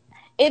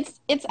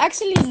 It's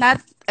actually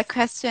not a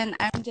question.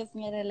 I'm just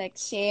gonna like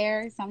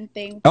share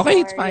something for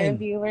it's fine.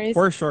 Your viewers.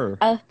 For sure.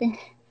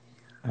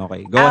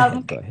 Okay, go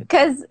ahead.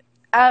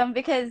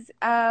 Because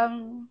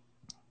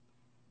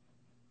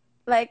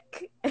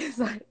like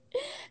sorry.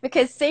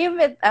 Because same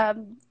with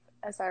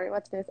sorry,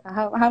 what's this?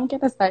 How I'm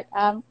gonna start?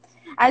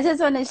 I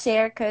just want to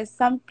share because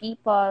some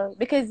people,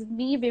 because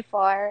me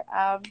before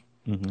I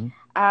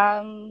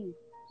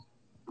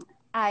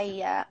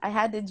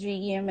had a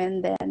dream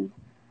and then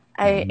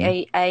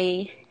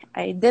I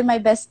did my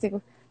best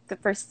to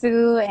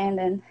pursue and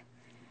then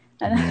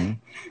and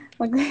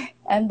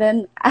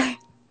then I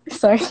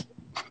sorry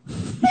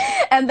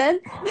and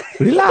then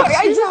relax. Sorry,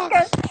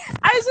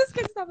 I just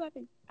can't stop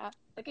laughing.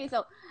 Okay,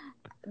 so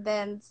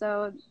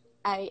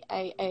I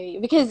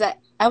because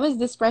I was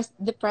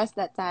depressed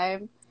that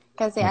time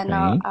because I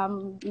know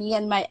me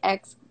and my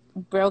ex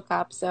broke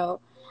up,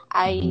 so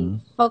I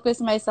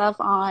focused myself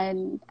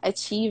on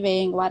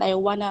achieving what I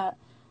wanna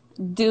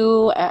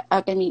do.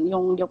 I mean,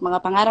 yung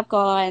mga pangarap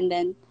ko, and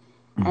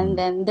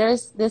then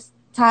there's this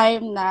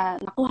time na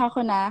nakuha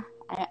ko na.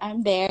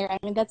 I'm there. I'm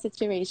in that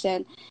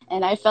situation,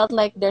 and I felt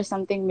like there's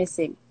something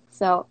missing.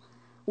 So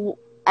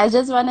I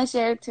just want to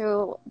share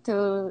to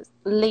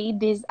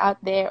ladies out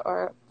there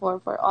or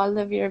for all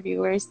of your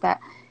viewers that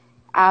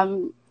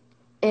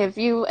if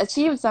you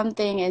achieve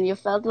something and you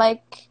felt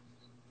like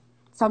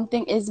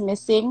something is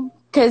missing,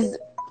 because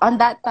on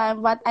that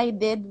time what I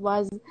did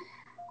was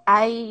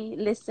I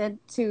listened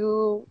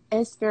to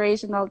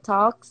inspirational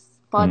talks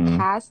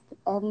podcast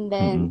and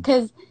then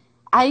because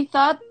I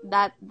thought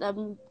that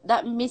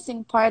that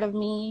missing part of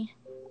me,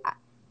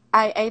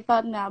 I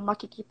thought na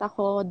makikita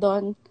ko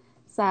doon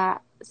sa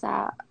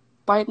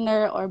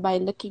partner or by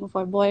looking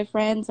for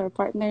boyfriends or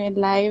partner in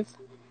life.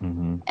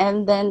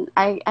 And then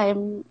I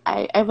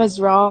was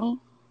wrong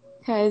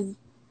because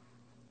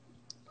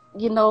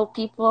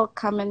people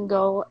come and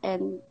go,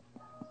 and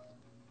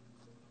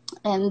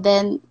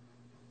then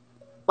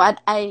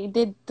what I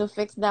did to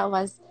fix that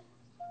was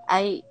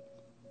I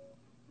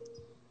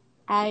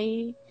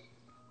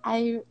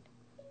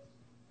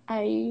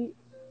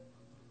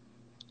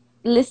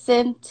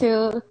listened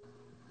to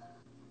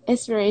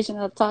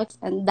inspirational talks,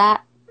 and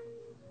that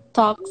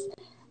talks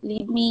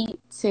lead me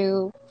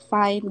to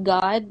find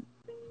God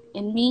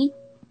in me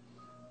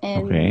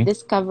and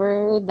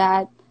discover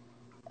that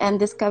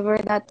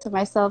to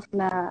myself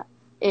na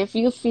if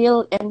you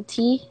feel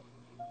empty,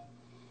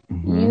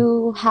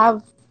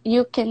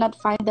 you cannot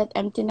find that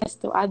emptiness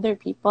to other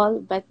people,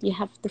 but you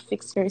have to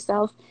fix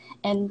yourself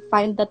and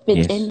find that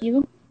within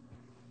you.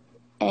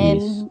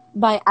 And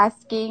by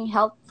asking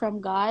help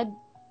from God,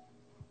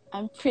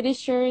 I'm pretty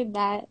sure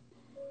that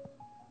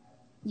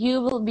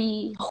you will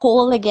be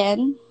whole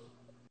again.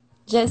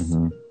 Just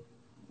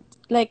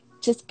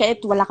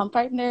kahit wala kang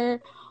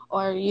partner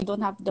or you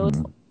don't have those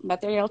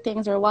material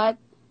things or what,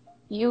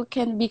 you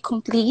can be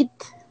complete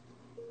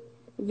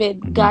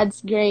with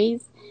God's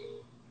grace.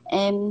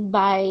 And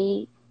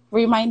by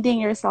reminding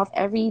yourself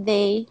every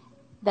day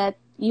that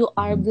you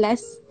are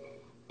blessed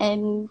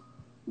and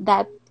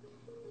that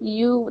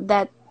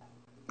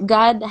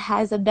God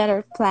has a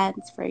better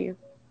plans for you.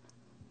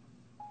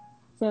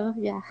 So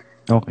yeah.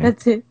 Okay.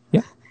 That's it.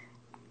 Yeah.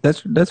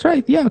 That's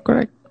right. Yeah,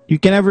 correct. You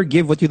can never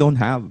give what you don't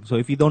have. So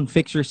if you don't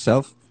fix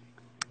yourself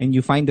and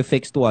you find the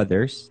fix to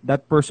others,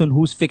 that person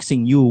who's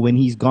fixing you when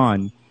he's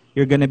gone,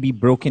 you're gonna be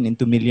broken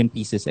into million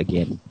pieces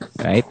again.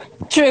 Right?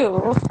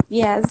 True.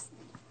 Yes.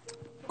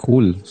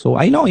 Cool. So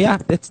I know, yeah,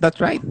 that's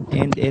right.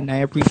 And I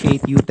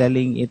appreciate you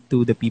telling it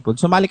to the people.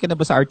 Sumali ka na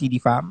ba sa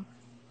RTD fam?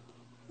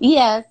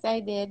 Yes,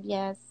 I did.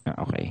 Yes.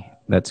 Okay.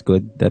 That's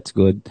good.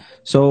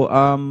 So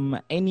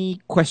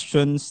any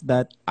questions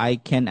that I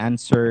can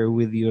answer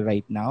with you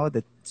right now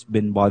that's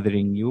been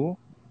bothering you?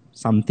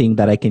 Something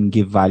that I can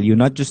give value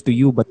not just to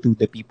you but to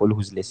the people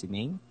who's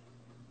listening?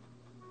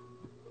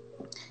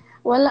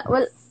 Well,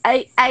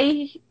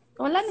 I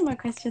wala no more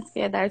questions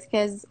kaya Dars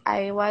because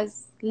I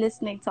was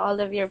listening to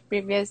all of your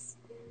previous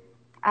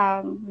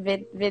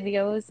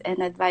videos and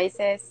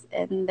advices,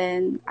 and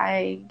then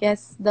I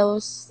guess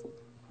those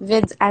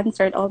vids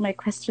answered all my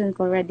questions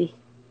already.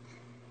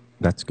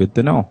 That's good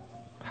to know.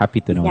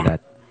 Happy to know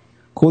that.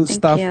 Cool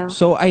Thank stuff. you.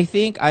 So I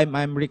think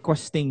I'm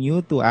requesting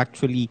you to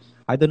actually,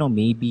 I don't know,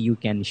 maybe you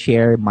can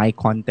share my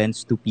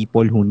contents to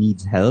people who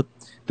needs help,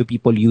 to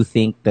people you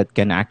think that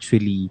can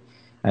actually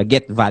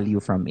get value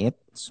from it.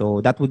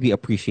 So that would be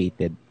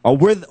appreciated. A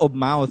word of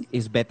mouth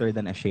is better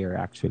than a share,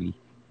 actually.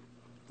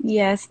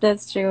 Yes,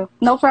 that's true.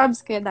 No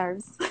problems, Kuya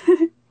Darbs.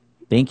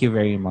 Thank you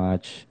very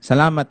much.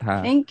 Salamat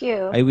ha. Thank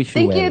you. I wish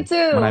you Thank you well.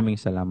 too. Maraming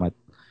salamat.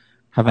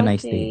 Have a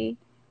nice day. Okay.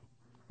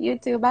 You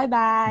too.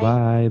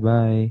 Bye-bye.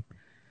 Bye.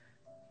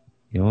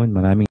 Yun,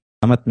 maraming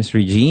salamat, Miss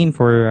Regine,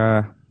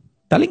 for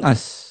telling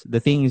us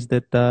the things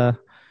that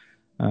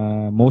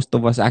most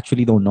of us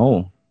actually don't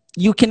know.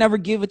 You can never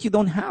give what you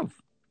don't have.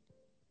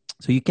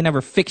 So you can never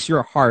fix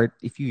your heart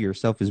if you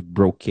yourself is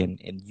broken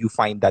and you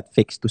find that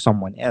fix to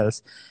someone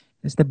else.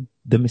 That's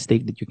the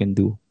mistake that you can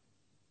do.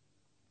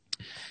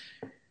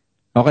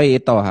 Okay,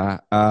 ito ha.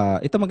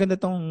 Ito maganda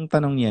tong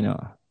tanong niya, no?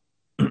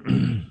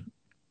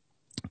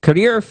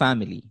 Career or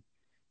family?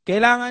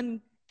 Kailangan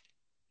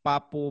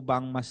pa po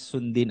bang mas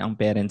sundin ang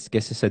parents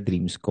kesa sa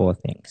dreams ko?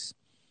 Thanks.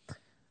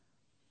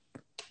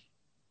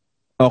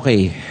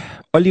 Okay.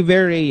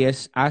 Oliver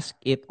Reyes, ask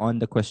it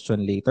on the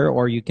question later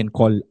or you can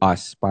call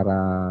us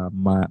para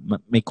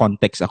may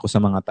context ako sa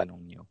mga tanong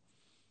niyo.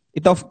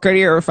 Ito,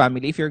 career or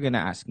family, if you're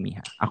gonna ask me,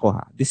 ako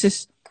ha, this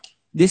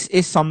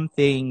is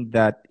something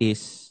that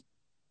is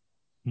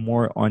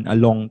more on a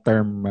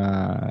long-term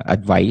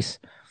advice.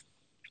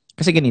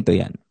 Kasi ganito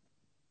yan.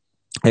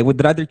 I would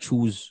rather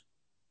choose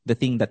the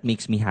thing that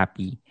makes me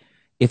happy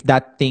if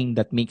that thing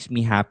that makes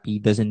me happy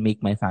doesn't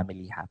make my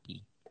family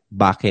happy.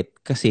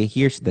 Bakit? Kasi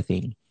here's the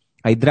thing.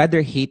 I'd rather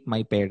hate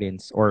my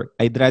parents or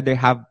I'd rather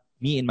have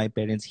me and my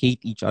parents hate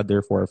each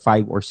other for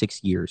 5 or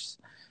 6 years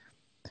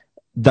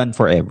than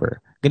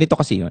forever. Ganito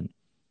kasi yun.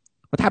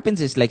 What happens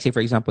is, like say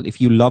for example,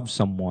 if you love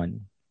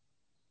someone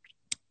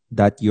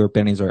that your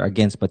parents are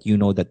against but you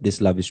know that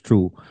this love is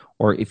true,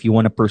 or if you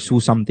want to pursue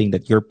something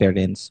that your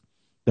parents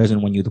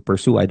doesn't want you to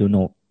pursue, I don't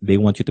know, they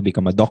want you to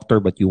become a doctor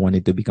but you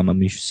wanted to become a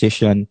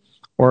musician,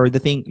 or the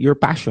thing, your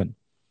passion.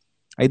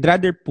 I'd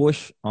rather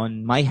push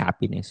on my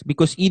happiness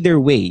because either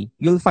way,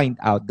 you'll find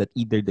out that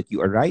either that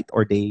you are right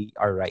or they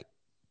are right.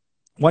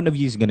 One of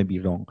you is going to be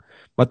wrong.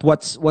 But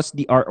what's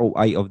the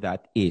ROI of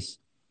that is,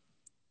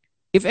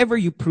 if ever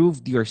you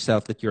prove to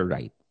yourself that you're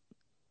right,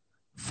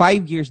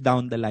 5 years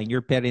down the line,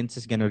 your parents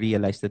is going to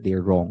realize that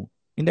they're wrong.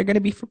 And they're going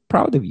to be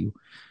proud of you.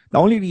 The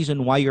only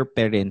reason why your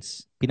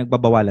parents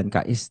pinagbabawalan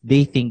ka is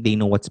they think they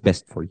know what's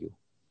best for you.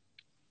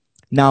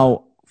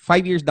 Now,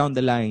 5 years down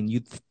the line,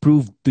 you've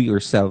proved to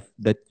yourself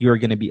that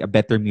you're gonna be a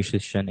better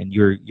musician and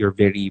you're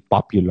very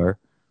popular.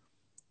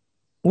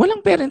 Walang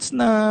parents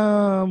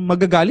na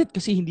magagalit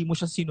kasi hindi mo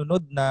siya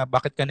sinunod na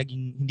bakit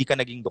hindi ka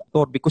naging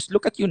doktor. Because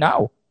look at you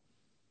now.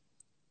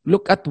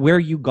 Look at where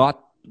you got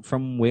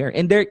from where.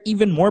 And they're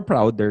even more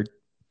prouder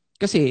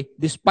kasi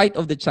despite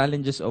of the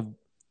challenges of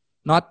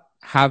not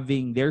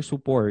having their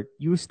support,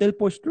 you still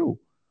push through.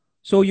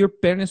 So your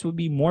parents will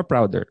be more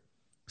prouder.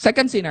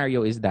 Second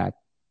scenario is that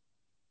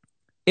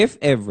if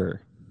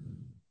ever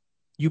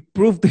you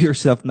prove to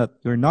yourself that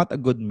you're not a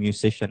good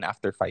musician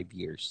after 5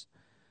 years,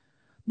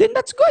 then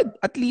that's good.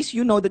 At least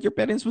you know that your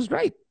parents was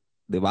right.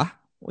 Diba?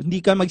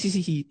 Hindi ka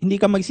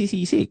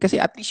magsisisi kasi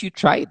at least you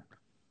tried.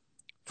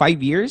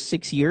 5 years,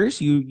 6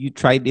 years, you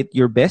tried it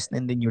your best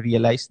and then you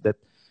realized that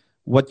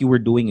what you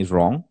were doing is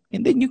wrong.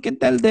 And then you can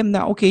tell them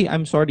na, okay,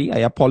 I'm sorry,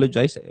 I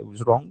apologize, I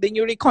was wrong. Then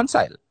you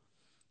reconcile.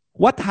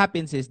 What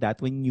happens is that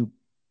when you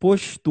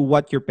push to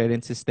what your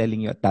parents is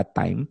telling you at that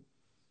time,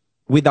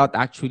 without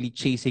actually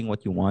chasing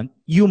what you want,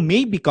 you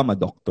may become a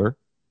doctor,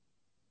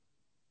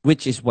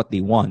 which is what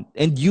they want.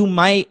 And you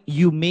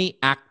may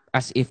act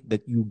as if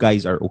that you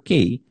guys are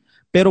okay,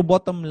 pero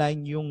bottom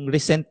line, yung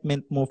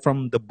resentment mo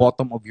from the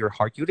bottom of your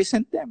heart, you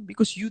resent them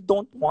because you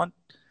don't want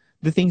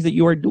the things that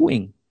you are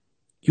doing.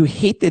 You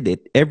hated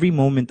it, every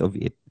moment of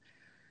it.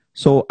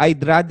 So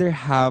I'd rather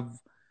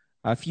have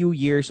a few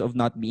years of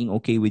not being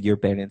okay with your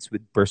parents,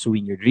 with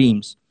pursuing your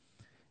dreams,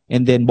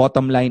 and then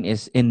bottom line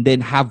is, and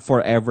then have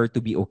forever to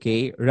be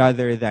okay,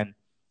 rather than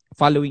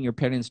following your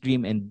parents'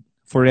 dream and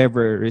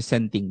forever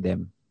resenting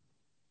them.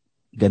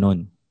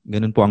 Ganon.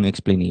 Ganon po ang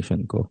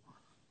explanation ko.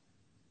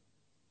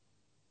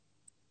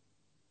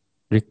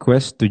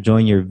 Request to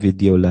join your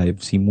video live,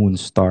 si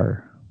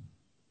Moonstar.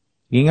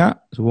 Sige nga,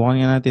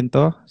 subukan nga natin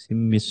to. Si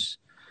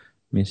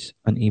Miss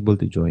unable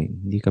to join.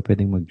 Hindi ka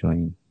pwedeng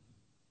mag-join.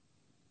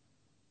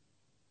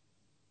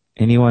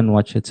 Anyone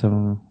watch it sa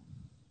mga...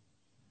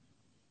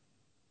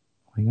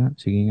 Okay nga,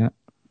 sige nga.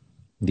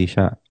 Hindi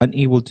siya.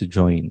 Unable to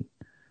join.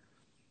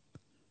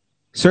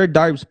 Sir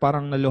Darbs,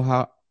 parang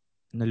naluha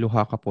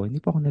ka po. Hindi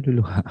pa ako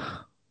naluluha.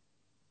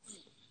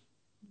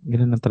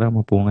 Ganun na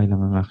trauma po ngayon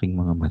lang ang aking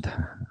mga mata.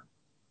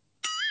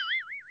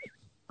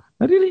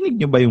 Naririnig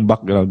niyo ba yung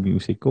background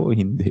music ko o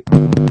hindi?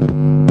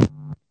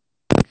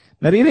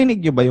 Naririnig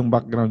niyo ba yung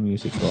background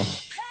music ko?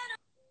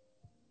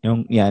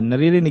 Yan,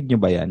 naririnig niyo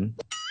ba yan?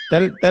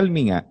 Tell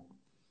me nga.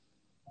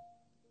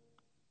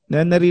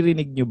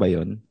 Naririnig niyo ba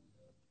yon?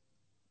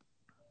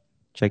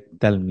 Check,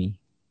 tell me.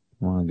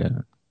 Mga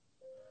ganun.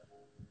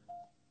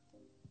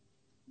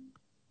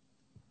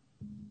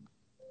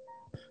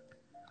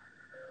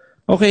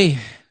 Okay.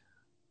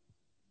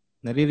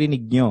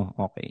 Naririnig nyo?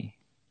 Okay.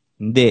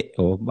 Hindi.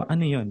 O,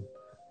 ano yun?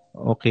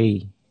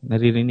 Okay.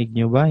 Naririnig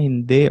nyo ba?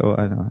 Hindi. O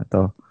ano?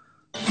 Ito.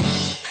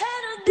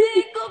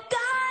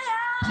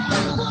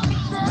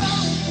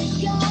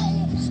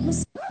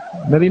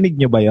 Narinig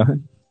nyo ba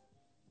yun?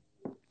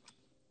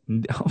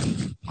 Hindi.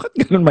 Bakit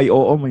ganun may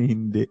oo, may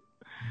hindi?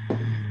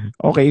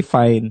 Okay,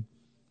 fine.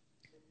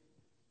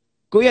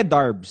 Kuya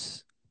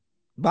Darbs,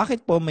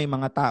 bakit po may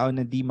mga tao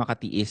na di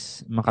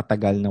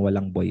makatagal na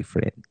walang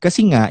boyfriend?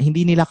 Kasi nga,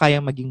 hindi nila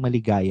kayang maging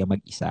maligaya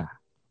mag-isa.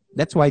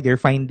 That's why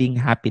they're finding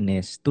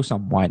happiness to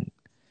someone.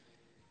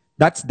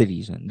 That's the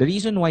reason. The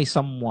reason why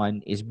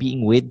someone is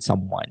being with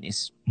someone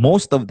is,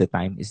 most of the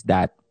time, is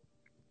that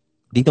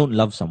they don't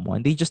love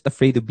someone. They're just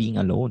afraid of being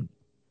alone.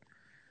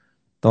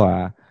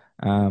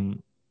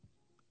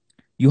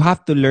 You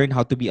have to learn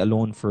how to be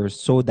alone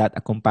first so that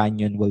a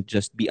companion will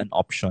just be an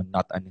option,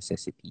 not a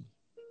necessity.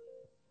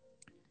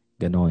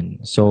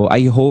 Ganon. So,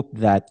 I hope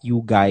that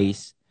you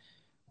guys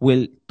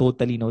will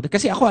totally know.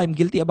 Kasi ako, I'm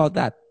guilty about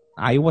that.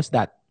 I was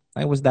that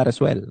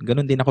as well.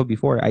 Ganon din ako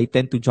before. I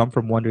tend to jump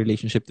from one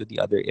relationship to the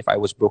other if I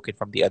was broken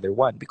from the other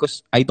one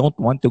because I don't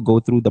want to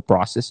go through the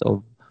process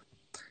of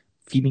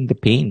feeling the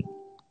pain.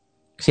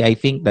 Kasi I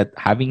think that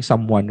having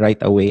someone right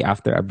away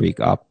after a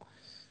breakup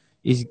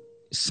is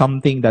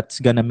something that's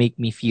gonna make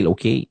me feel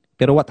okay.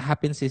 Pero what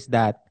happens is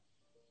that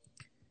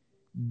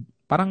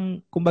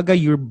parang kumbaga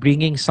you're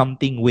bringing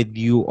something with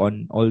you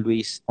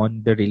always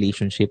on the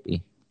relationship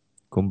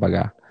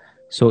kumbaga.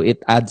 So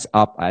it adds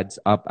up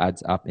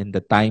and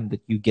the time that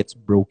you gets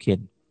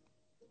broken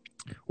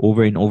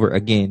over and over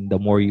again, the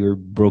more you're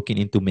broken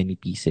into many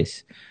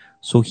pieces.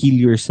 So heal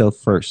yourself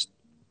first.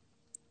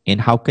 And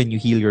how can you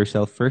heal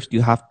yourself first?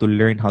 You have to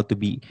learn how to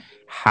be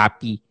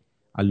happy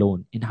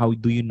alone. And how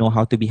do you know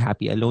how to be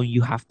happy alone?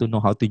 You have to know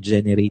how to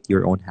generate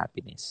your own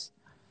happiness.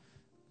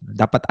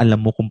 Dapat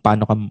alam mo kung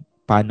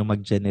paano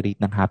mag-generate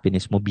ng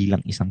happiness mo bilang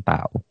isang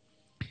tao.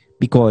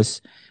 Because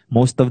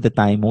most of the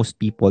time, most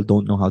people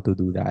don't know how to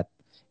do that.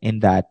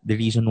 And that the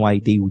reason why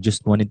they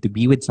just wanted to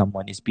be with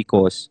someone is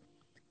because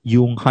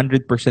yung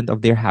 100%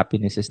 of their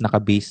happiness is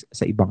nakabase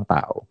sa ibang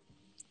tao.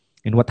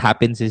 And what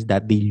happens is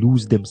that they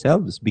lose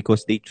themselves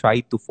because they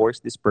try to force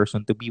this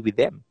person to be with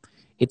them.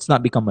 It's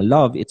not become a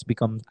love, it's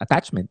become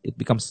attachment. It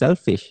becomes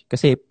selfish.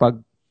 Kasi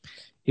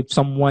if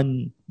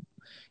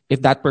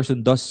that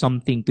person does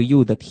something to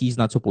you that he's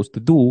not supposed to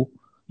do,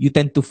 you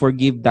tend to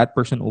forgive that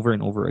person over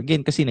and over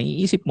again. Kasi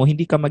naiisip mo,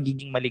 hindi ka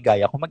magiging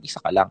maligaya kung mag-isa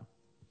ka lang.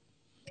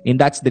 And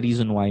that's the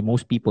reason why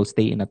most people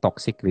stay in a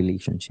toxic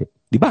relationship.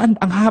 Diba? Ang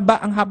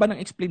haba ng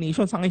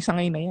explanation,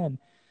 sangay-sangay na yan.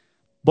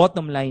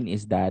 Bottom line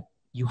is that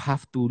you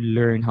have to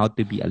learn how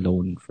to be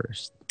alone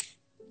first.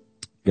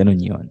 Ganun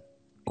yon.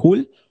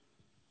 Cool?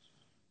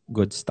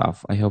 Good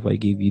stuff. I hope I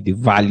gave you the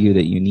value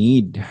that you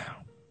need.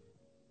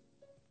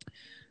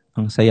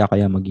 Ang saya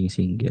kaya maging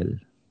single.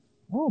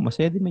 Oh,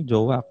 masaya din may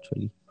jowa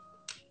actually.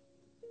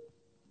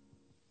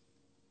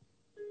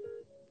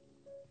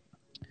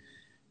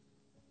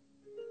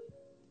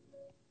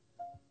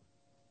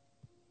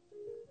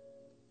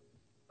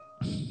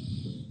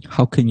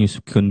 How can you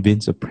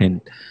convince a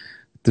friend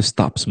to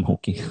stop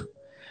smoking?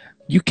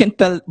 You can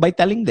tell by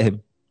telling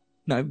them.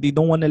 Now, if they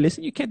don't want to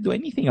listen, you can't do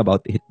anything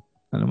about it.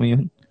 Alam mo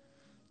yun?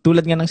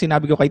 Tulad nga ng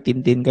sinabi ko kay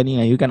Tintin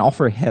kanina, you can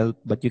offer help,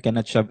 but you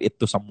cannot shove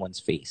it to someone's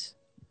face.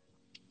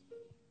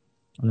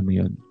 Alam mo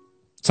yun?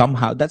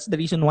 Somehow, that's the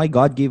reason why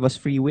God gave us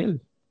free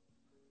will.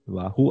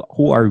 Diba?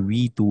 Who are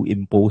we to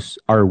impose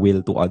our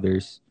will to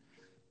others?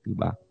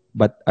 Diba?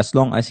 But as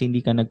long as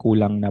hindi ka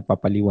nagkulang na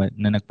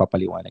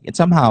nagpapaliwanag. And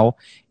somehow,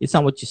 it's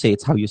not what you say,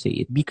 it's how you say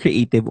it. Be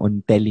creative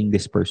on telling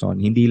this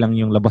person. Hindi lang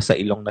yung labas sa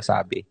ilong na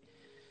sabi.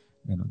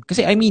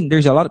 Kasi I mean,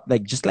 there's a lot,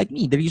 like just like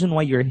me, the reason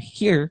why you're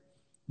here,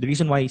 the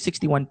reason why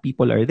 61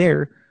 people are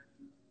there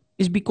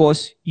is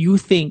because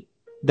you think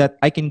that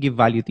I can give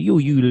value to you.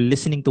 You're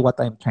listening to what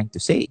I'm trying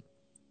to say.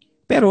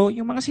 Pero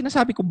yung mga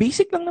sinasabi ko,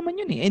 basic lang naman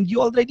yun and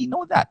you already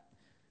know that.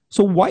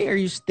 So why are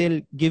you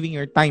still giving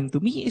your time to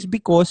me is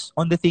because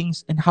on the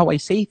things and how I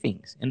say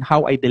things and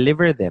how I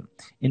deliver them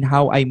and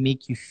how I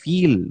make you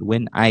feel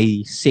when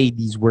I say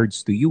these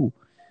words to you.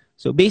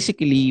 So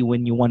basically,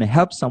 when you want to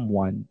help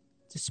someone,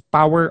 it's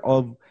power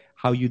of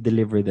how you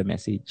deliver the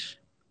message.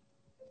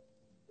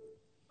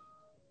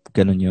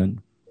 Ganun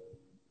yun.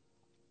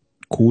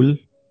 Cool?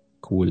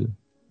 Cool.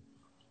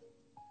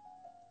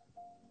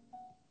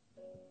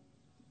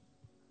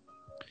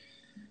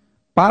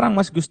 Parang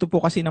mas gusto po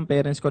kasi ng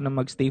parents ko na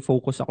magstay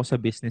focus ako sa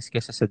business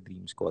kesa sa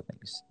dreams ko.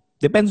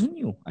 Depends on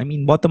you. I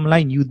mean, bottom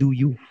line, you do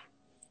you.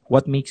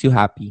 What makes you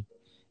happy?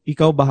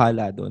 Ikaw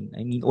bahala doon.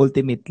 I mean,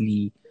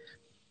 ultimately,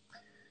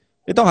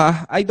 ito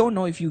I don't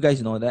know if you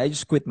guys know that I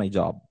just quit my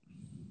job.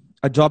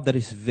 A job that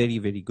is very,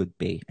 very good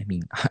pay. I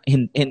mean,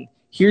 and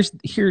here's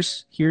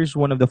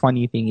one of the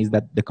funny thing is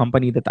that the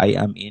company that I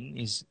am in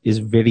is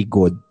very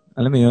good.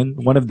 Alam mo yun?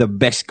 One of the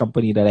best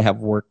company that I have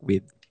worked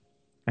with,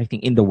 I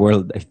think, in the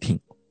world, I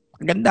think.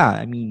 Ganda.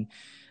 I mean,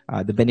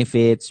 the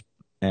benefits,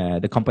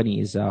 the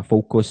company is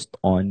focused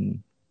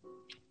on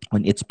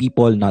on its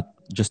people, not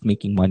just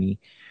making money.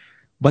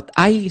 But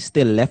I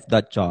still left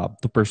that job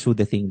to pursue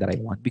the thing that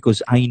I want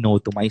because I know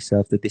to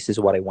myself that this is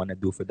what I want to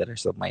do for the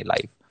rest of my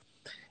life.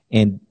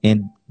 And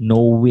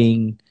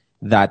knowing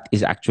that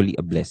is actually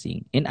a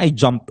blessing. And I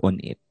jumped on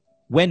it.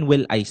 When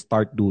will I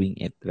start doing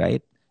it,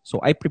 right?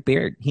 So I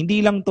prepared.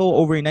 Hindi lang to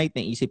overnight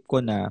na isip ko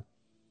na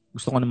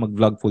gusto ko na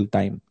mag-vlog full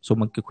time. So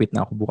magki-quit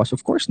na ako bukas.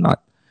 Of course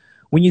not.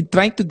 When you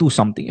try to do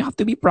something, you have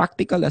to be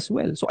practical as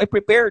well. So I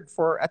prepared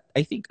for,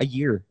 I think, a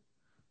year.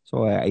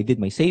 So I did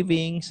my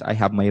savings. I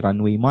have my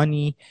runway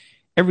money,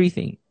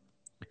 everything.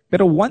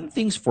 But one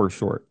thing's for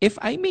sure. If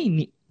I may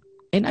need,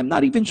 and I'm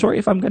not even sure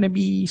if I'm going to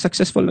be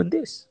successful on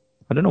this.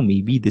 I don't know.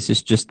 Maybe this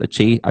is just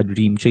a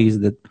dream chase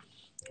that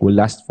will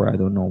last for,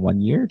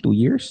 1 year, 2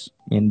 years.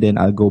 And then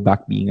I'll go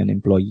back being an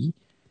employee.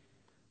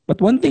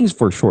 But one thing's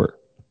for sure.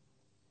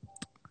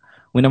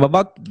 When I'm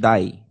about to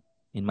die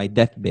in my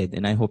deathbed,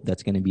 and I hope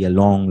that's going to be a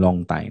long,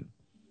 long time,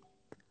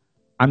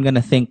 I'm going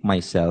to thank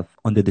myself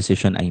on the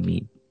decision I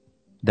made,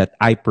 that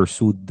I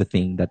pursued the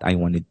thing that I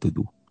wanted to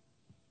do.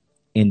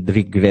 And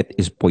regret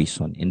is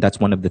poison. And that's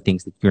one of the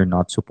things that you're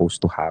not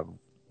supposed to have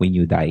when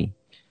you die.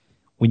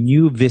 When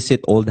you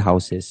visit old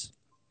houses,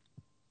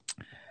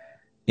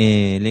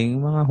 like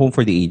mga home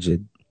for the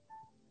aged,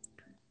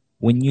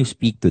 when you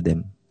speak to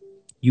them,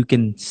 you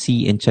can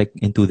see and check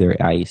into their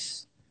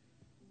eyes.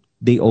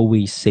 They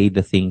always say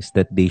the things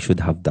that they should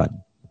have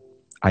done.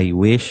 I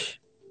wish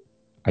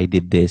I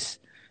did this.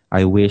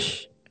 I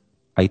wish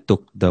I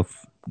took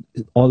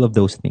all of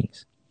those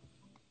things.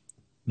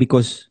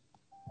 Because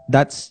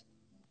that's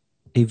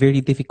a very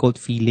difficult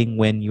feeling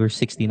when you're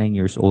 69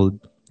 years old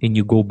and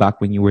you go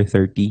back when you were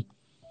 30.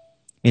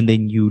 And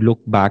then you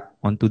look back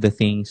onto the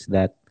things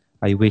that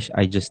I wish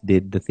I just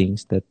did, the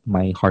things that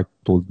my heart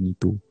told me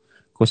to.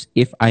 Because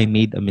if I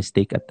made a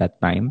mistake at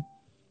that time,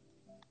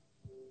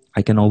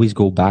 I can always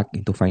go back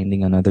into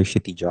finding another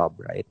shitty job,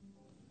 right?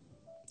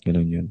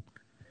 Yun.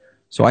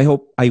 So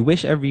I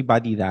wish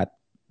everybody that.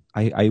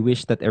 I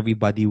wish that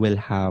everybody will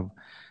have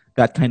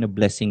that kind of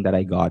blessing that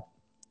I got,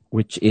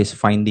 which is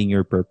finding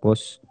your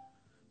purpose,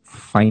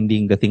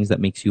 finding the things that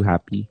makes you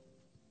happy,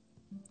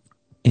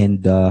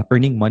 and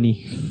earning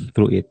money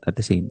through it at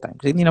the same time.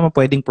 Kasi hindi naman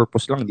pwedeng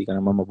purpose lang, hindi ka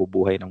naman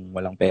mabubuhay ng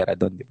walang pera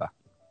doon, di ba?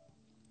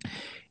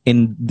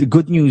 And the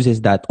good news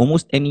is that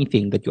almost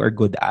anything that you are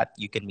good at,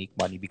 you can make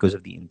money because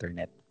of the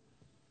internet.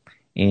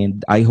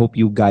 And I hope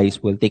you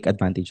guys will take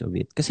advantage of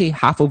it. Kasi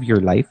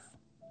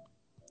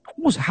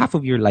almost half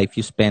of your life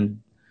you spend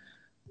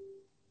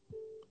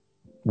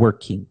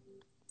working.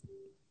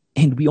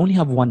 And we only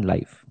have one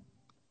life.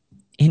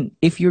 And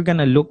if you're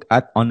going to look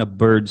at on a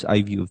bird's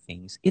eye view of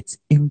things, it's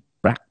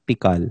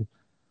impractical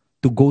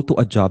to go to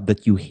a job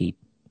that you hate.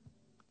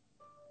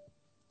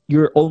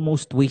 You're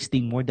almost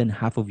wasting more than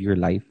half of your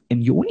life.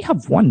 And you only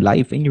have one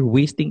life and you're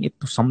wasting it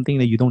to something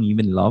that you don't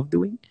even love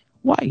doing.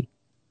 Why?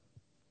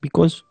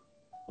 Because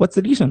what's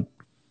the reason?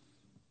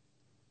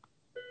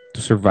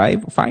 To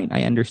survive? Fine,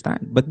 I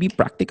understand. But be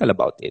practical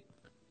about it.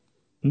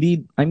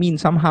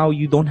 Somehow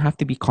you don't have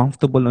to be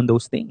comfortable on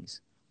those things.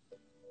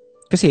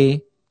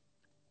 Kasi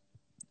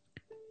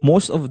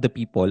most of the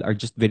people are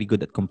just very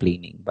good at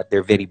complaining, but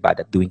they're very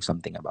bad at doing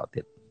something about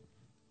it.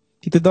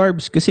 Tito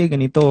Darbs, kasi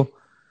ganito,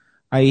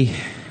 I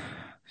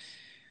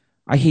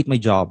hate my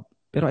job,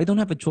 pero I don't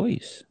have a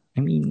choice.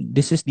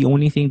 This is the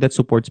only thing that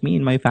supports me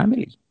and my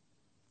family.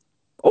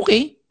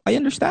 Okay, I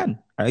understand.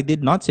 I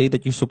did not say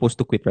that you're supposed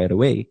to quit right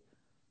away.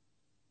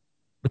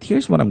 But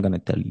here's what I'm going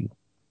to tell you.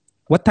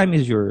 What time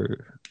is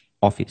your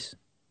office?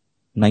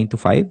 9 to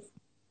 5?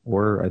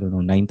 Or,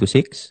 9 to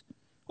 6?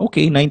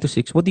 Okay, 9 to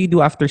 6. What do you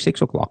do after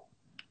 6 o'clock?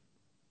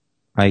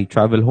 I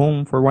travel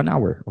home for 1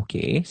 hour.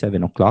 Okay,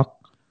 7 o'clock.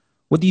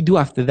 What do you do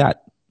after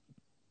that?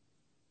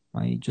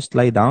 I just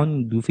lie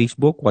down, do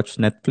Facebook, watch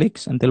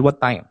Netflix. Until what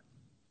time?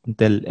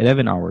 Until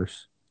 11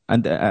 hours.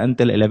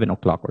 Until 11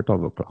 o'clock or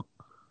 12 o'clock.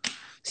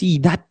 See,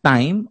 that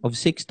time of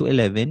 6 to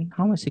 11,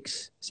 how much?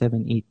 6,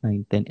 7, 8,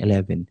 9, 10,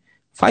 11.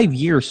 5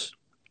 years.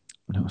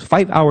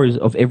 5 hours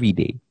of every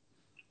day.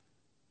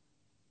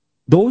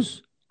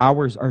 Those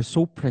hours are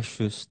so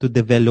precious to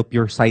develop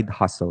your side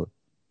hustle.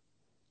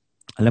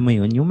 Alam mo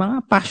yun, yung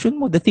mga passion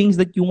mo, the things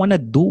that you want to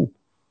do.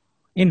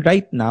 And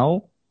right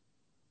now,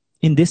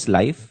 in this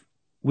life,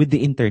 with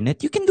the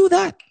internet, you can do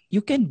that.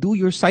 You can do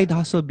your side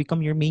hustle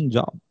become your main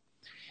job.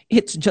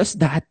 It's just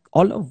that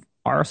all of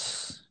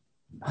us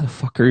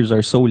motherfuckers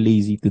are so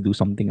lazy to do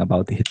something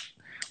about it.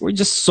 We're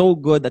just so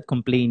good at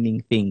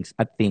complaining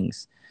at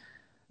things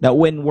that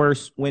when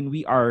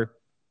we are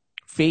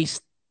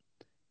faced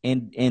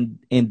and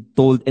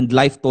told, and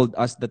life told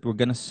us that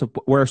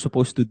we're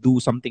supposed to do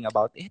something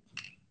about it,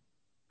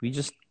 we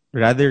just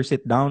rather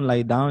sit down,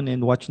 lie down,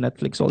 and watch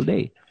Netflix all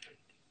day.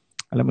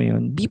 Alam mo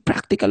yun, be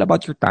practical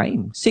about your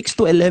time. 6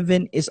 to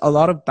 11 is a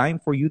lot of time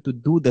for you to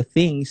do the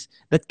things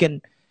that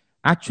can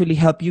actually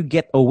help you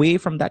get away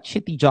from that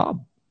shitty job.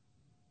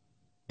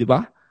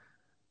 Diba?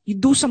 You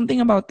do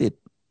something about it.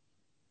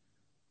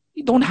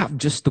 You don't have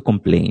just to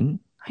complain.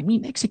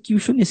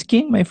 Execution is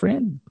king, my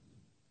friend.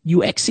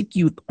 You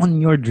execute on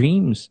your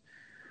dreams.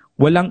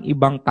 Walang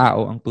ibang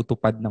tao ang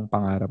tutupad ng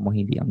pangarap mo,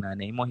 hindi ang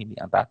nanay mo, hindi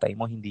ang tatay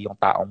mo, hindi yung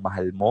taong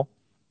mahal mo,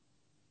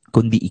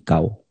 kundi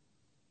ikaw.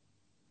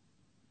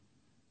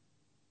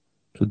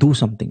 So do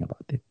something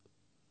about it.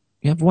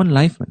 You have one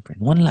life, my friend.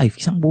 One life.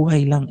 Isang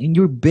buhay lang. And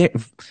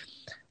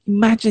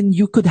imagine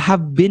you could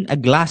have been a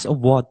glass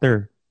of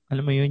water.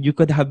 Alam mo yun? You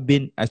could have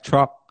been a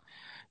truck.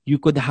 You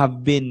could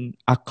have been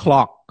a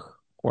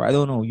clock. Or I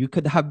don't know. You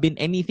could have been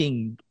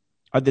anything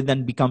other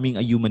than becoming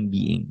a human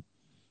being.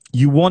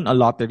 You won a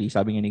lottery,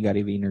 sabi nga ni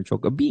Gary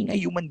Vaynerchuk, of being a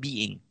human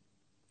being.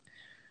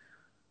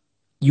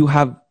 You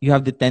have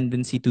the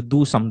tendency to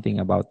do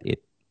something about it.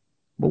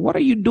 But what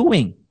are you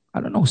doing? I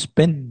don't know,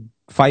 spend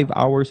 5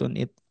 hours on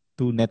it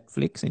to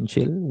Netflix and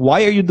chill.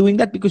 Why are you doing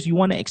that? Because you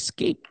want to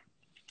escape.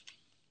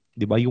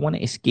 Diba? You want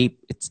to escape.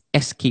 It's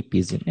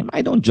escapism. And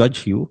I don't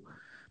judge you.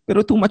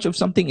 Pero too much of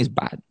something is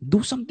bad.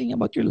 Do something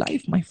about your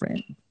life, my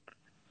friend.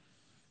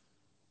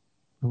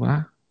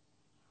 Diba?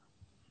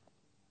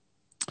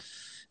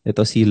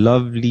 Ito si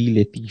Lovely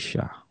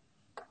Leticia.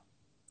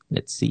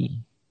 Let's see.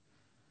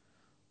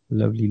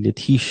 Lovely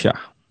Leticia.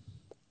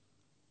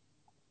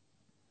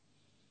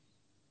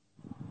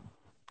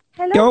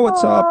 Hello. Yo,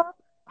 what's up?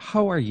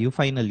 How are you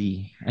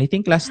finally? I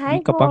think last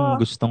week ka pang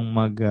gustong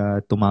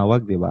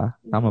tumawag, di ba?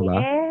 Tama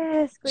ba?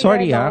 Yes. Kuya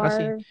Sorry Dor.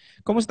 kasi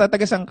kumusta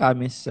taga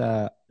Sangkamis?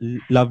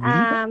 Lovely?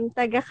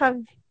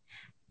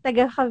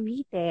 Taga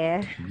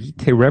Cavite.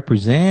 Cavite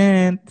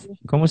represent.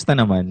 Kumusta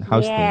naman?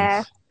 How's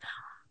things?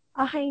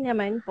 Okay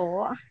naman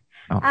po.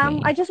 Okay.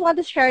 I just want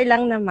to share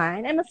lang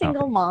naman. I'm a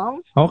single mom.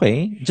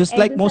 Okay. Just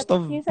And like most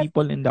of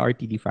people in the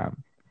RTD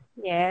fam.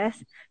 Yes.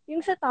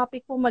 Yung sa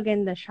topic po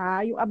maganda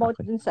siya. Yung about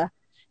dun sa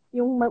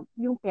yung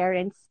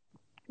parents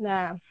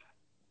na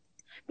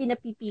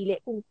pinapipili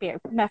kung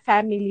na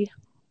family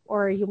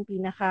or yung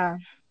pinaka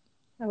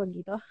tawag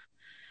dito,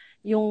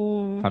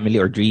 yung family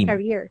or dream.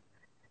 Career.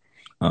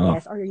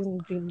 Yes, or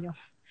yung dream nyo.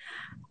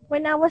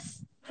 When I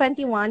was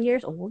 21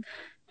 years old,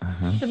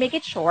 to make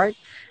it short,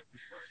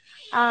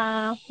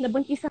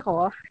 nabuntis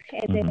ako,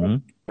 and then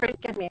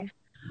nag-separate kami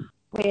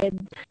with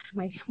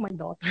my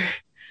daughter.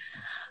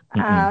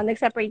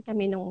 Nag-separate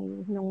kami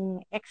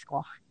nung ex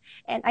ko,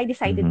 and I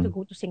decided to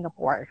go to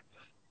Singapore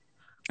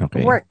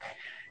to work.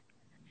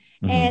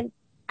 And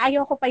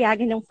ayoko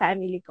payagan ng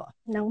family ko,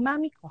 ng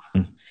mami ko.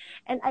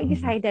 And I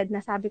decided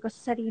na sabi ko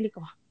sa sarili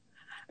ko,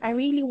 I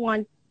really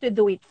want to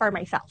do it for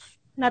myself.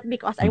 Not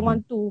because I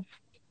want to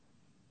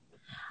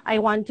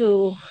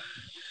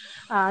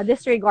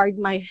disregard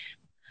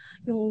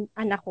yung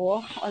anak ko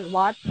or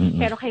what,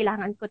 pero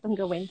kailangan ko itong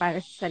gawin para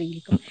sa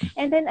sarili ko.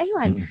 And then,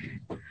 ayun,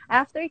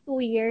 after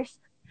 2 years,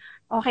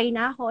 okay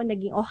na ako,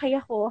 naging okay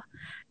ako,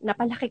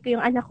 napalaki ko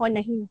yung anak ko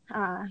na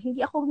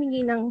hindi ako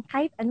humingi ng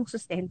kahit anong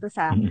sustento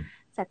sa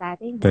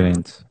tatay niya.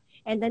 Parents.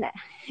 And then,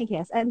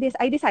 yes, and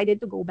I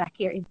decided to go back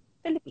here in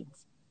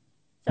Philippines.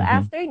 So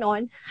after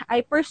noon,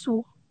 I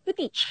pursue to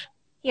teach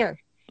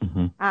here.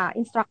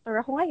 Instructor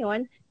ako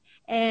ngayon.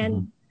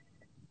 And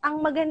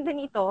ang maganda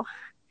nito,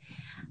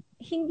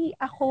 hindi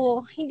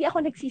ako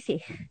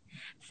nagsisi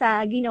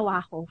sa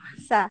ginawa ko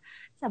sa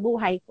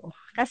buhay ko.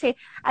 Kasi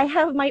I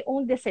have my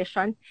own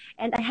decision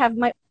and I have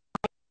my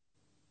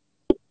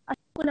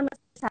ako naman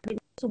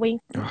sabi swing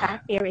sa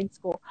parents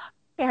ko.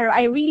 Pero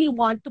I really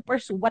want to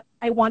pursue what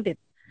I wanted.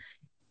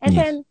 And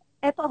then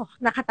eto,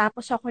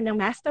 nakatapos ako ng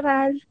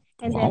masteral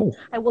and then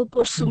I will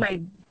pursue my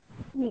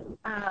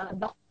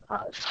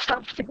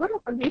siguro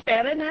pag may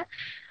pera na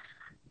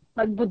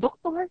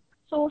magdodoktor.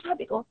 So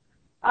sabi ko,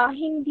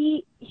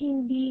 hindi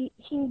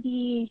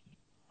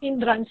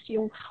hindrance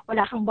yung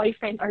wala kang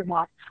boyfriend or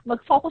what.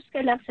 Mag-focus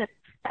ka lang sa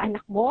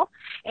anak mo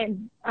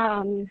and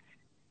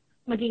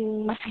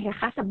maging masaya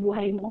ka sa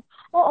buhay mo.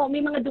 Oo,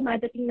 may mga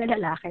dumadating na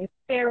lalaki,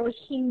 pero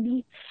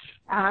hindi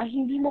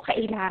mo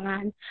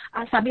kailangan.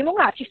 Sabi mo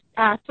nga,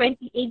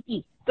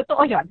 2080.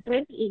 Totoo yun,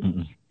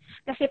 2080.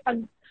 Kasi pag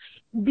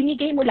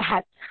binigay mo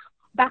lahat,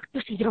 back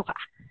to zero ka.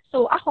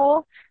 So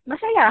ako,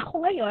 masaya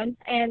ako ngayon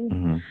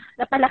and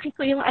napalaki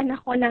ko yung anak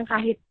ko ng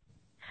kahit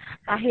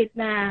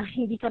na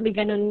hindi kami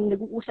ganun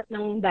nag-uusap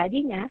ng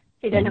daddy niya,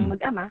 sila lang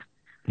mag-ama,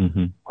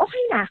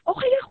 okay na,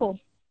 okay ako.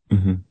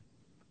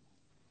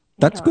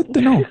 That's good to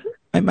know.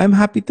 I'm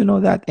happy to know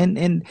that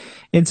and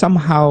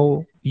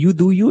somehow you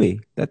do you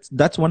eh.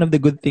 That's one of the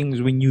good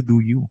things when you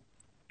do you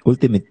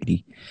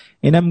ultimately.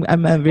 And I'm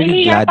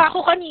very glad. Nahiya pa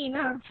ako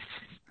kanina.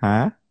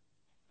 Ha?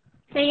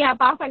 Nahiya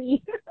pa ako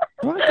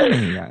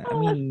kanina. I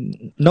mean,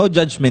 no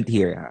judgment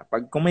here. Ha?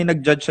 Kung may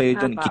nag-judge sa'yo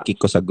dyan, kikik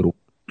ko sa group.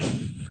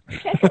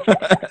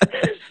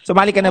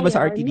 Sumali ka na ba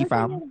sa RTD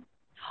fam?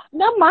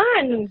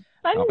 Naman!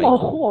 Saan mo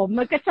ko?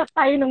 Magkasat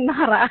tayo nung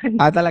nakaraan.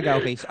 Talaga,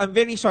 okay. So, I'm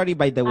very sorry,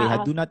 by the way.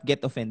 Do not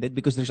get offended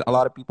because there's a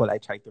lot of people I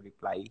try to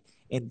reply.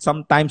 And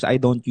sometimes I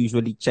don't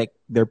usually check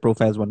their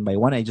profiles one by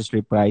one. I just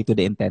reply to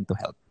the intent to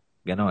help.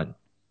 Ganon.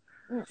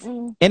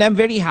 And I'm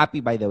very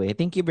happy, by the way.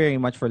 Thank you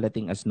very much for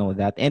letting us know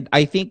that. And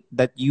I think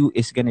that you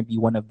are going to be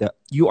one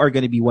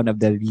of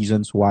the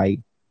reasons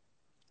why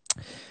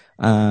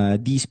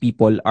these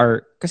people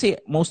are, kasi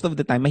most of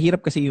the time,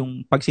 mahirap kasi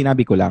yung pag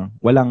sinabi ko lang,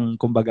 walang,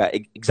 kumbaga,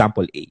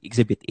 example A,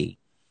 exhibit A.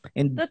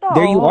 And Totoo.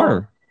 there you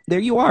are. There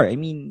you are. I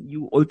mean,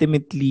 you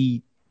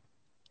ultimately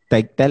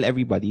like tell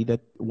everybody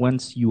that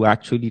once you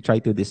actually try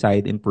to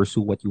decide and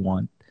pursue what you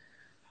want,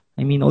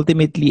 I mean,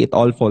 ultimately, it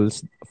all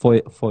falls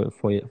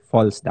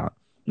down.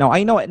 Now,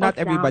 I know not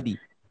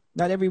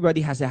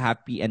everybody has a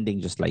happy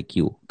ending just like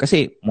you.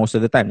 Kasi most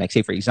of the time, like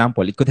say for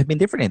example, it could have been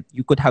different.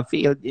 You could have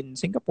failed in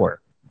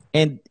Singapore.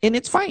 And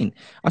it's fine.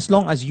 As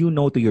long as you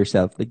know to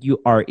yourself that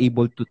you are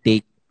able to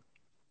take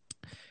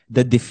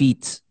the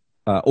defeats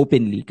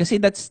openly. Kasi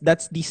that's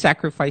the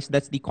sacrifice,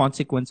 that's the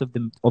consequence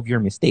of your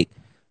mistake.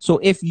 So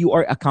if you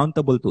are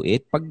accountable to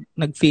it, pag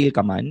nag-fail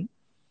ka man,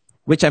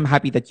 which I'm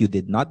happy that you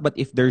did not, but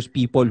if there's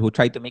people who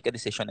try to make a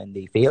decision and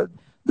they failed,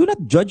 do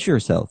not judge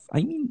yourself.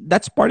 I mean,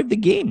 that's part of the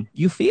game.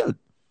 You failed.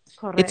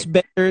 Correct. It's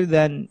better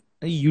than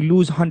you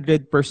lose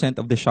 100%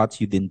 of the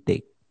shots you didn't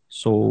take.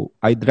 So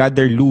I'd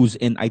rather lose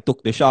and I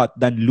took the shot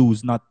than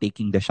lose not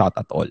taking the shot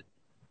at all.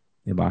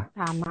 Diba?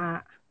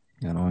 Tama.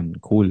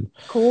 Ganon. Cool.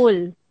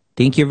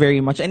 Thank you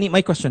very much.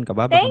 May question ka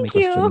ba? Baka Thank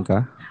may question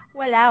ka?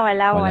 Wala.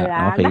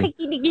 Okay.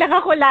 Nakikinig lang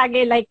ako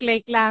lagi, like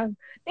lang.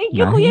 Thank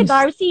you, Nice. Kuya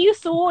Dar. See you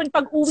soon.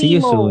 Pag-uwi See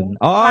you mo. soon.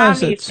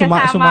 Promise,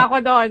 kasama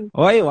ako doon.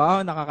 Oy, wow.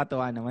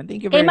 Nakakatuwa naman.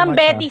 Thank you Kay very Ma'am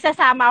much. Betty,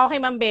 sasama ako kay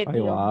Ma'am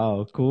Betty. Ay,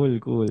 wow. Cool.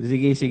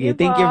 Sige. Sige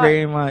Thank you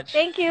very much.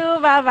 Thank you.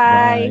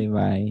 Bye-bye.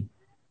 Bye.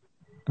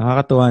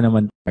 Nakakatuwa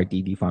naman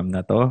RTD fam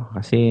na to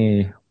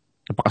kasi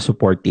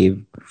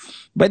napaka-supportive.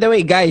 By the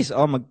way, guys,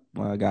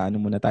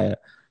 mag-ano muna tayo.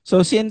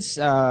 So, since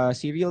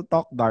si Real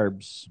Talk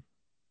Darbs,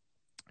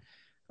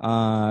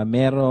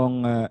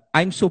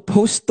 I'm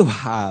supposed to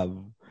have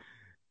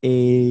a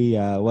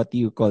what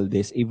do you call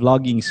this? A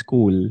vlogging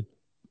school.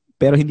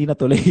 Pero hindi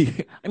natuloy.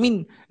 I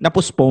mean,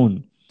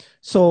 na-postpone.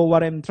 So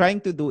what I'm trying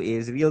to do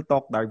is Real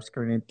Talk Darbs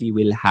currently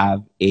will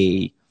have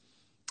a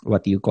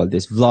what do you call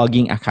this?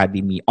 Vlogging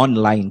Academy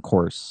online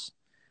course.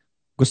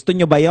 Gusto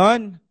nyo ba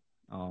 'yon?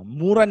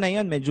 Mura na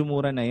 'yon, medyo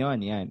mura na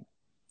 'yon. Yan.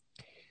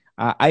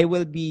 I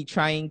will be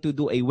trying to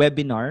do a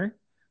webinar.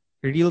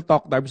 Real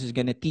Talk Darbs is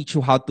gonna teach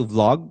you how to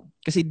vlog.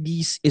 Kasi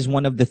this is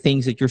one of the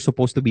things that you're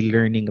supposed to be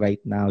learning right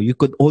now. You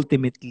could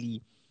ultimately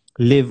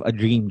live a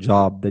dream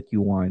job that you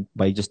want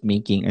by just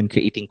making and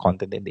creating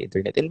content in the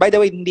internet. And by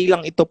the way, hindi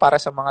lang ito para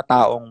sa mga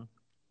taong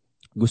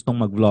gustong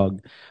mag-vlog.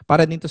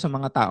 Para din to sa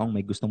mga taong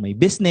may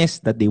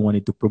business that they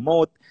wanted to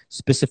promote,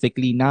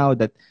 specifically now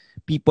that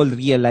people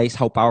realize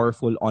how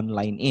powerful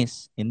online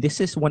is. And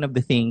this is one of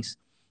the things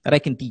that I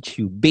can teach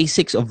you.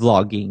 Basics of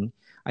vlogging.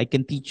 I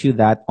can teach you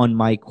that on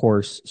my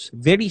course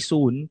very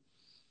soon.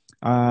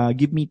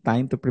 Give me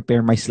time to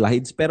prepare my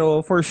slides. Pero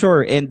for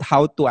sure, and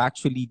how to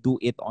actually do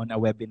it on a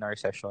webinar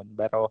session.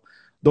 Pero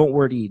don't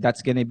worry,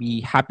 that's gonna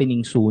be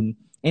happening soon.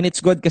 And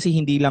it's good kasi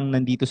hindi lang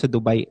nandito sa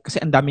Dubai.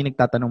 Kasi ang dami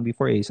nagtatanong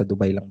before sa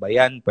Dubai lang ba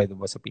yan? Pwede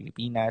ba sa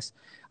Pilipinas?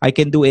 I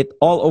can do it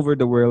all over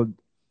the world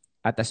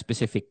at a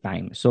specific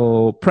time.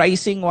 So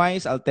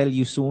pricing-wise, I'll tell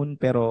you soon.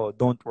 Pero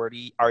don't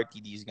worry,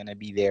 RTD is gonna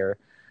be there.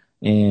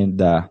 And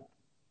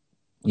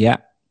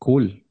yeah,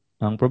 cool.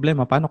 Ang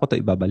problema, paano ko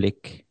to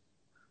ibabalik?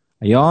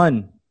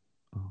 Ayun.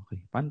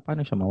 Okay.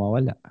 Paano siya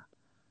mawawala?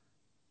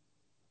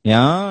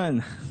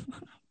 Yan.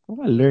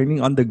 Learning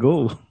on the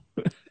go.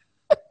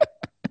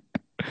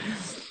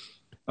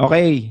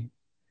 Okay.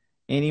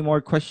 Any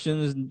more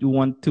questions you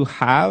want to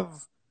have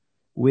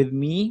with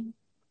me?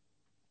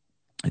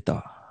 Ito.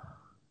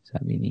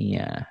 Sabi ni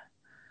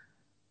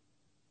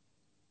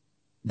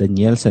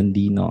Daniel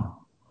Sandino.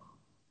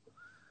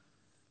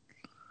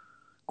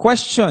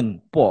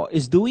 Question po,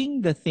 is doing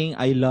the thing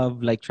I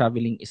love like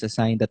traveling is a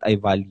sign that I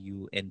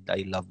value and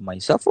I love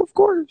myself? Of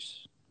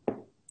course.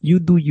 You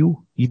do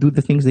you. You do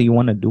the things that you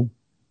want to do.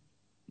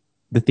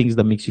 The things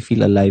that makes you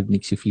feel alive,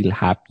 makes you feel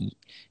happy.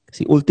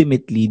 Kasi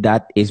ultimately,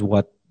 that is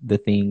one of the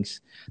things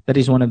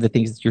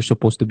that you're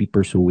supposed to be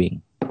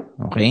pursuing.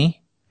 Okay?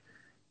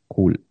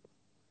 Cool.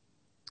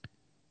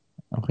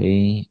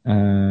 Okay.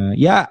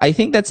 Yeah, I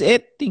think that's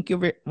it. Thank you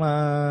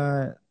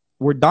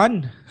we're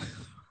done.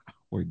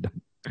 We're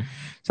done.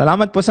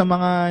 Salamat po sa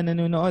mga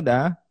nanonood,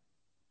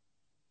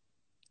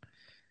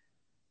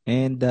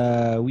 And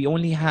we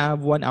only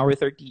have 1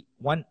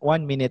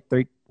 minute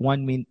 30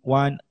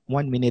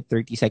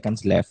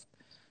 seconds left.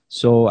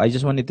 So I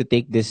just wanted to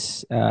take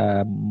this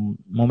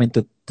moment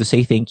to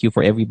say thank you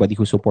for everybody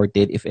who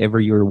supported. If ever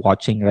you're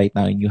watching right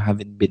now and you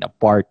haven't been a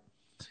part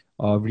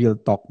of Real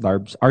Talk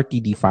Darbs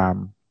RTD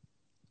fam,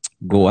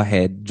 go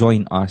ahead,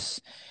 join us.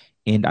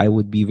 And I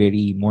would be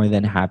more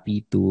than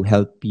happy to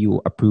help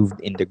you approved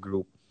in the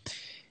group.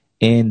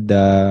 And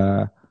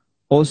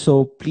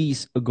also,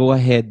 please go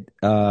ahead.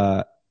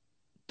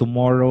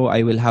 Tomorrow,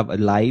 I will have a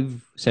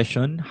live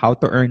session, how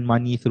to earn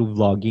money through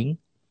vlogging.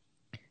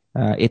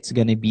 It's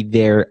going to be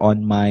there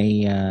on my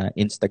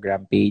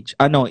Instagram page.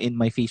 In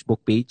my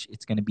Facebook page.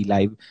 It's going to be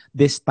live.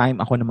 This time,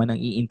 ako naman ang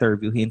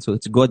i-interviewin. So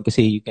it's good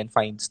kasi you can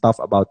find stuff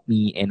about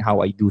me and how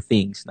I do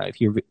things. Now,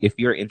 if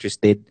you're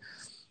interested,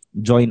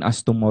 join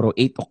us tomorrow,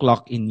 8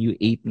 o'clock in you,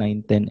 8,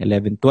 9, 10,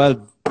 11,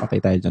 12. Patay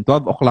tayo dyan.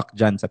 12 o'clock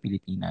dyan sa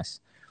Pilipinas.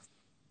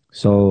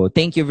 So,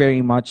 thank you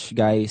very much,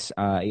 guys.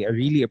 I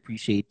really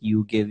appreciate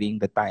you giving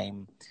the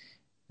time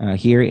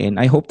here. And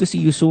I hope to see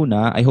you soon.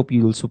 I hope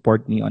you will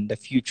support me on the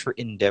future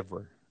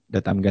endeavor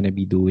that I'm gonna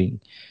be doing.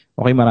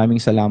 Okay, maraming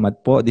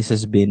salamat po. This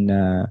has been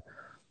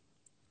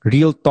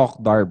Real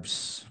Talk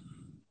Darbs.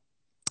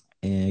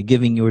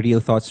 Giving you real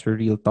thoughts for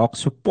real talk.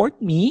 Support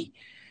me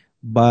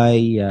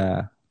by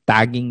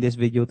tagging this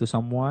video to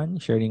someone,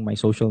 sharing my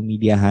social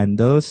media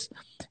handles,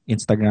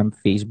 Instagram,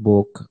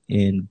 Facebook,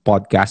 and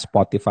podcast,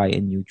 Spotify,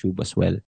 and YouTube as well.